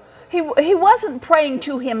 He wasn't praying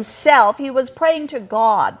to himself. He was praying to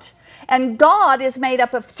God. And God is made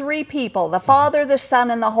up of three people, the Father, the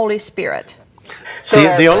Son, and the Holy Spirit.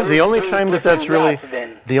 So the only time that's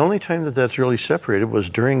really separated was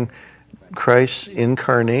during Christ's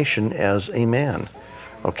incarnation as a man.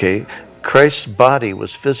 Okay? Christ's body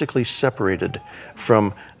was physically separated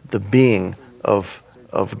from the being of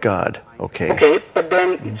God. Okay? Okay, but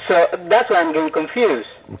then, so that's why I'm getting confused.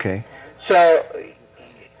 Okay. So...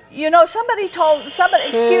 excuse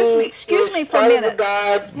me for a minute.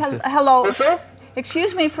 Hello.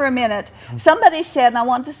 Excuse me for a minute. Somebody said, and I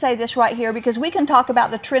want to say this right here because we can talk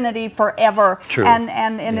about the Trinity forever. True.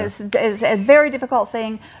 And is a very difficult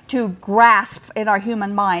thing to grasp in our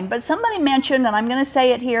human mind. But somebody mentioned, and I'm going to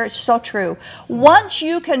say it here, it's so true. Once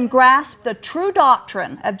you can grasp the true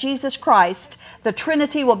doctrine of Jesus Christ, the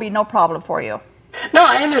Trinity will be no problem for you. No,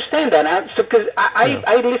 I understand that. Because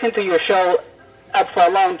I listen to your show for a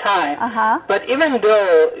long time. But even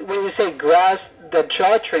though when you say grasp the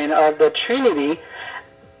doctrine of the Trinity,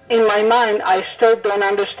 in my mind I still don't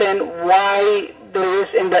understand why there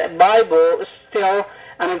is in the Bible still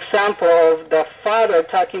an example of the Father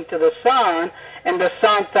talking to the Son and the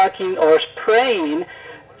Son talking or praying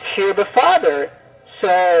to the Father.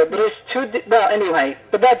 So there is well, anyway,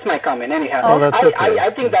 but that's my comment anyhow. Oh, that's okay. I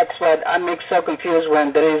think that's what I make so confused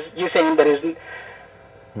when there is, you saying there is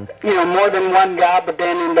more than one God, but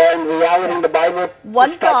then in reality in the Bible,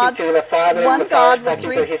 one God, to the Father, one and the God Father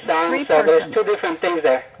with to His Son. three So persons. there's two different things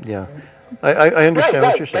there. Yeah. I understand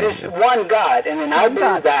what you're saying. But it's one God, and then I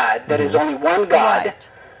believe that is only one God. Right.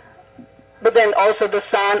 But then also the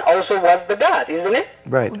Son also was the God, isn't it?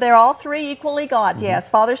 Right. They're all three equally God, yes.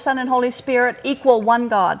 Father, Son, and Holy Spirit equal one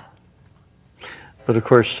God. But of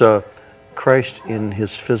course, Christ in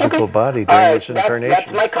his physical body during his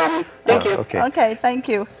incarnation. That's my comment. Thank you. Okay. Okay, thank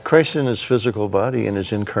you. Christ in his physical body in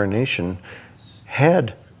his incarnation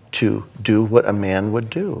had to do what a man would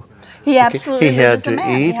do. He absolutely He lived had as a to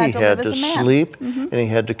man. eat, He had to live as a man. sleep, and he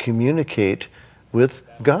had to communicate with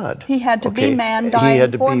God. He had to be man, dying He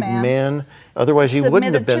had to for be man. Otherwise, he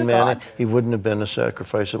wouldn't have Submitted to been man. God. He wouldn't have been a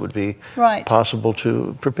sacrifice that would be Right. possible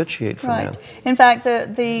to propitiate for man. Right. In fact,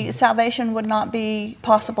 the salvation would not be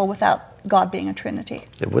possible without God being a Trinity.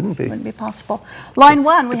 It wouldn't be. It wouldn't be possible. Line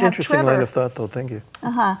one, we An have interesting Trevor. line of thought, though. Thank you.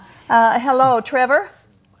 Hello, Trevor?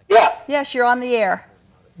 Yeah. Yes, you're on the air.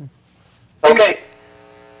 Okay.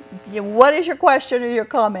 What is your question or your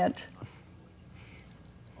comment?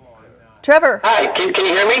 Trevor? Hi, can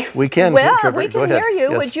you hear me? We can. Well, Trevor, we go can ahead. hear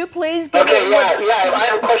you. Yes. Would you please give Okay, me I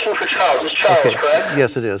have a question for Charles. It's Charles, Okay. correct?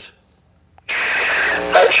 Yes, it is.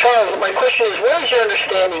 Charles, my question is, what is your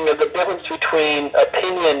understanding of the difference between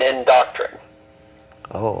opinion and doctrine?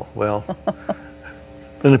 Oh, well,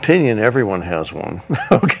 an opinion, everyone has one.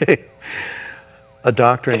 Okay. A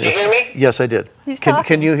doctrine Did you hear me? Yes, I did. He's Can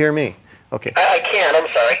talking. you hear me? Okay. I can't, I'm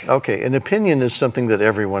sorry. Okay, an opinion is something that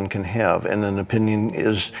everyone can have, and an opinion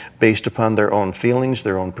is based upon their own feelings,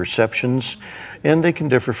 their own perceptions, and they can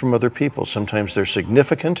differ from other people. Sometimes they're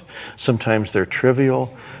significant, sometimes they're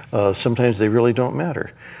trivial, sometimes they really don't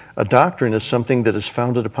matter. A doctrine is something that is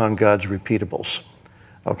founded upon God's repeatables.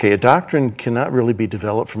 Okay, a doctrine cannot really be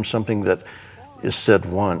developed from something that is said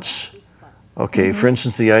once. Okay, for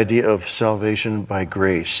instance, the idea of salvation by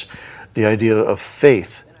grace, the idea of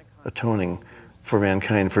faith atoning for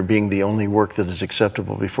mankind, for being the only work that is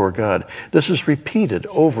acceptable before God. This is repeated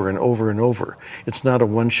over and over and over. It's not a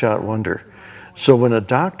one-shot wonder. So when a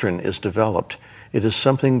doctrine is developed, it is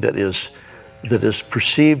something that is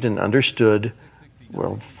perceived and understood.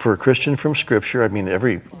 Well, for a Christian from Scripture, I mean,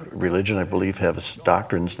 every religion, I believe, has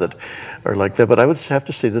doctrines that are like that, but I would have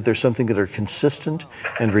to say that there's something that are consistent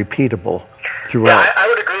and repeatable throughout. Yeah, I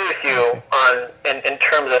would agree with you in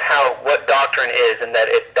terms of what doctrine is, and that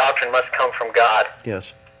doctrine must come from God.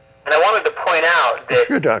 Yes. And I wanted to point out that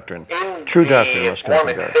True doctrine. in True the doctrine must come from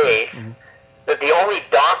Mormon God. faith, that the only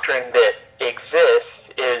doctrine that exists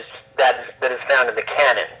is that is found in the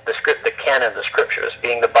canon, the canon of the Scriptures,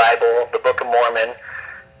 being the Bible, the Book of Mormon,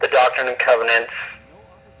 the Doctrine and Covenants,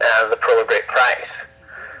 the Pearl of Great Price.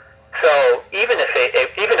 So even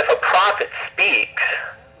if a prophet speaks,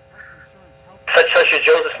 such as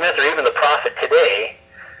Joseph Smith or even the prophet today,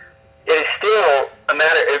 it is still a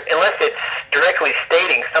matter, unless it's directly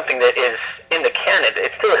stating something that is in the canon,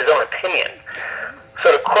 it's still his own opinion.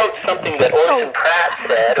 So to quote something that Orson Pratt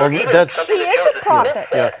said, or even something He that is a Joseph prophet. Smith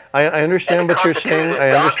said, I understand what you're saying. I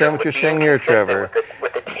understand what you're saying here, Trevor.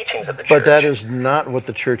 With the teachings of the church. But that is not what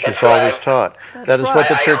the church has That's right. always taught. That is what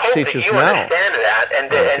the church I hope teaches that you now. understand that, and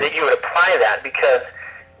that you would apply that, because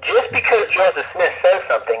just because Joseph Smith says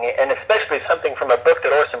something, and especially something from a book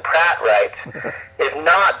that Orson Pratt writes, is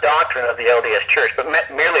not doctrine of the LDS Church, but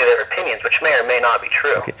merely their opinions, which may or may not be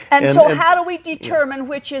true. Okay. And so how do we determine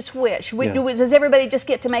which is which? Does everybody just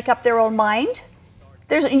get to make up their own mind?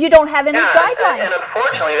 You don't have any guidelines. And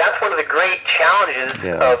unfortunately, that's one of the great challenges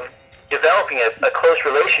of developing a close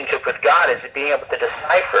relationship with God, is being able to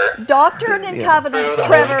decipher Doctrine and Covenants, through the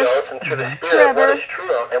Trevor. Holy Ghost and through the Spirit what is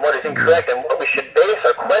true and what is incorrect, and what we should base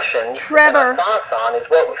our questions and our thoughts on is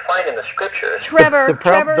what we find in the Scriptures. Trevor,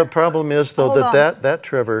 The problem is, though, that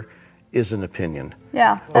Trevor is an opinion.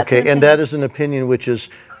 Yeah. That's Okay, and that is an opinion which is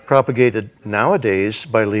propagated nowadays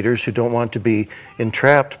by leaders who don't want to be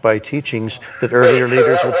entrapped by teachings that earlier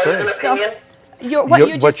leaders would say.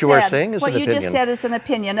 What you are saying is what an you opinion. just said is an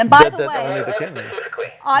opinion. And by the way, specifically,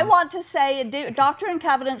 I want to say Doctrine and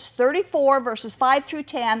Covenants 34 verses 5 through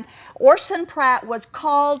 10, Orson Pratt was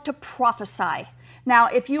called to prophesy. Now,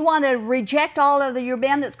 if you want to reject all of your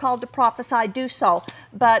men that's called to prophesy, do so.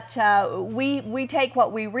 But we take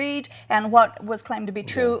what we read and what was claimed to be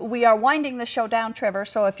true. Yeah. We are winding the show down, Trevor,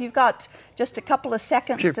 so if you've got just a couple of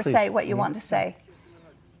seconds to say what you want to say.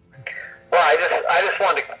 Well, I just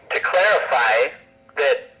wanted to clarify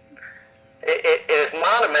that it is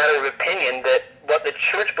not a matter of opinion, that what the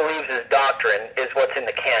church believes is doctrine is what's in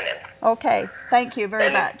the canon. Okay, thank you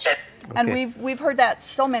very much. And we've heard that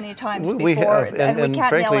so many times before, we have, and we can't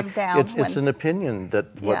frankly, nail them down. It's an opinion that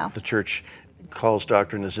what the church Call's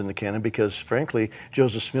doctrine is in the canon because, frankly,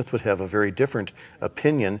 Joseph Smith would have a very different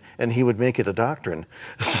opinion, and he would make it a doctrine.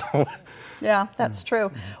 So, yeah, that's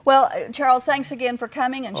true. Well, Charles, thanks again for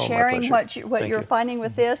coming and sharing what you're finding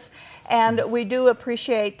with this. And we do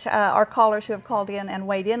appreciate our callers who have called in and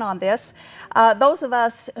weighed in on this. Those of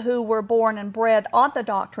us who were born and bred on the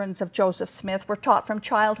doctrines of Joseph Smith were taught from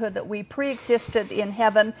childhood that we pre-existed in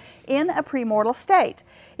heaven in a premortal state.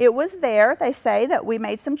 It was there, they say, that we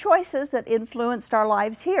made some choices that influenced our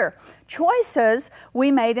lives here. Choices we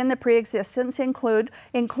made in the pre-existence included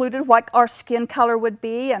what our skin color would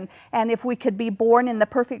be and if we could be born in the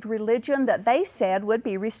perfect religion that they said would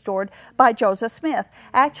be restored by Joseph Smith.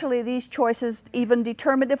 Actually, these choices even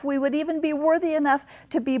determined if we would even be worthy enough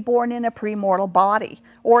to be born in a premortal body,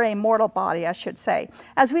 or a mortal body, I should say.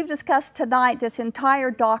 As we've discussed tonight, this entire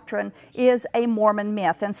doctrine is a Mormon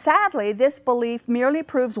myth, and sadly, this belief merely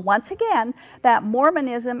proves once again that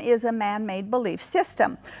Mormonism is a man-made belief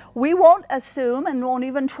system. We won't assume and won't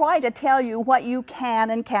even try to tell you what you can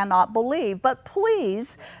and cannot believe, but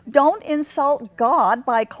please don't insult God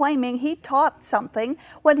by claiming He taught something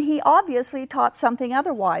when He obviously taught something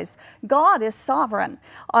otherwise. God is sovereign,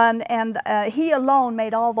 and He alone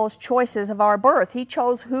made all those choices of our birth. He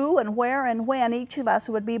chose who and where and when each of us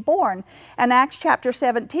would be born. In Acts chapter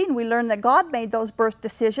 17, we learn that God made those birth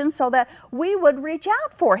decisions so that we would reach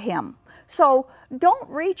out for Him. So don't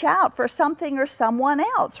reach out for something or someone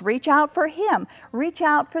else. Reach out for Him. Reach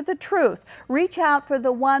out for the truth. Reach out for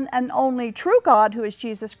the one and only true God who is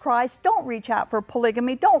Jesus Christ. Don't reach out for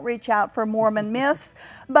polygamy. Don't reach out for Mormon myths,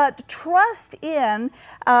 but trust in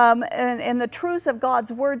the truths of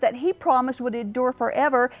God's Word that He promised would endure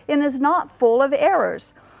forever and is not full of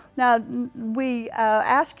errors. Now, we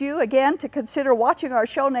ask you again to consider watching our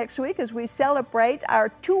show next week as we celebrate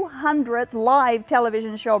our 200th live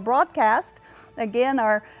television show broadcast. Again,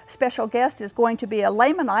 our special guest is going to be a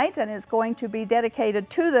Lamanite and is going to be dedicated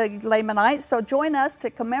to the Lamanites. So join us to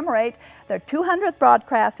commemorate their 200th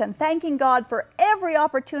broadcast and thanking God for every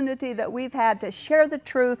opportunity that we've had to share the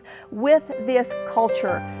truth with this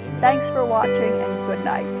culture. Thanks for watching and good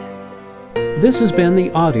night. This has been the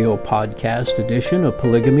audio podcast edition of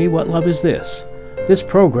Polygamy, What Love Is This? This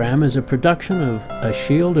program is a production of A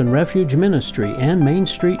Shield and Refuge Ministry and Main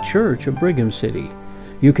Street Church of Brigham City.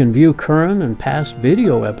 You can view current and past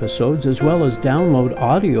video episodes as well as download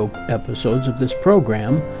audio episodes of this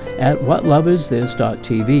program at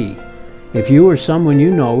whatlovethis.tv. If you or someone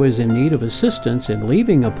you know is in need of assistance in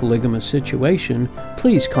leaving a polygamous situation,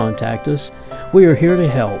 please contact us. We are here to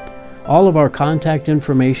help. All of our contact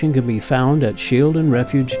information can be found at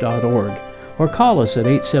shieldandrefuge.org or call us at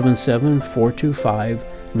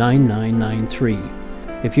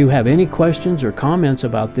 877-425-9993. If you have any questions or comments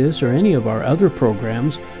about this or any of our other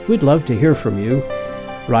programs, we'd love to hear from you.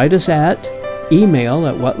 Write us at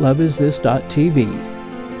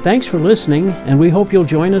email@whatlovethis.tv. Thanks for listening, and we hope you'll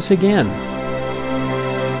join us again.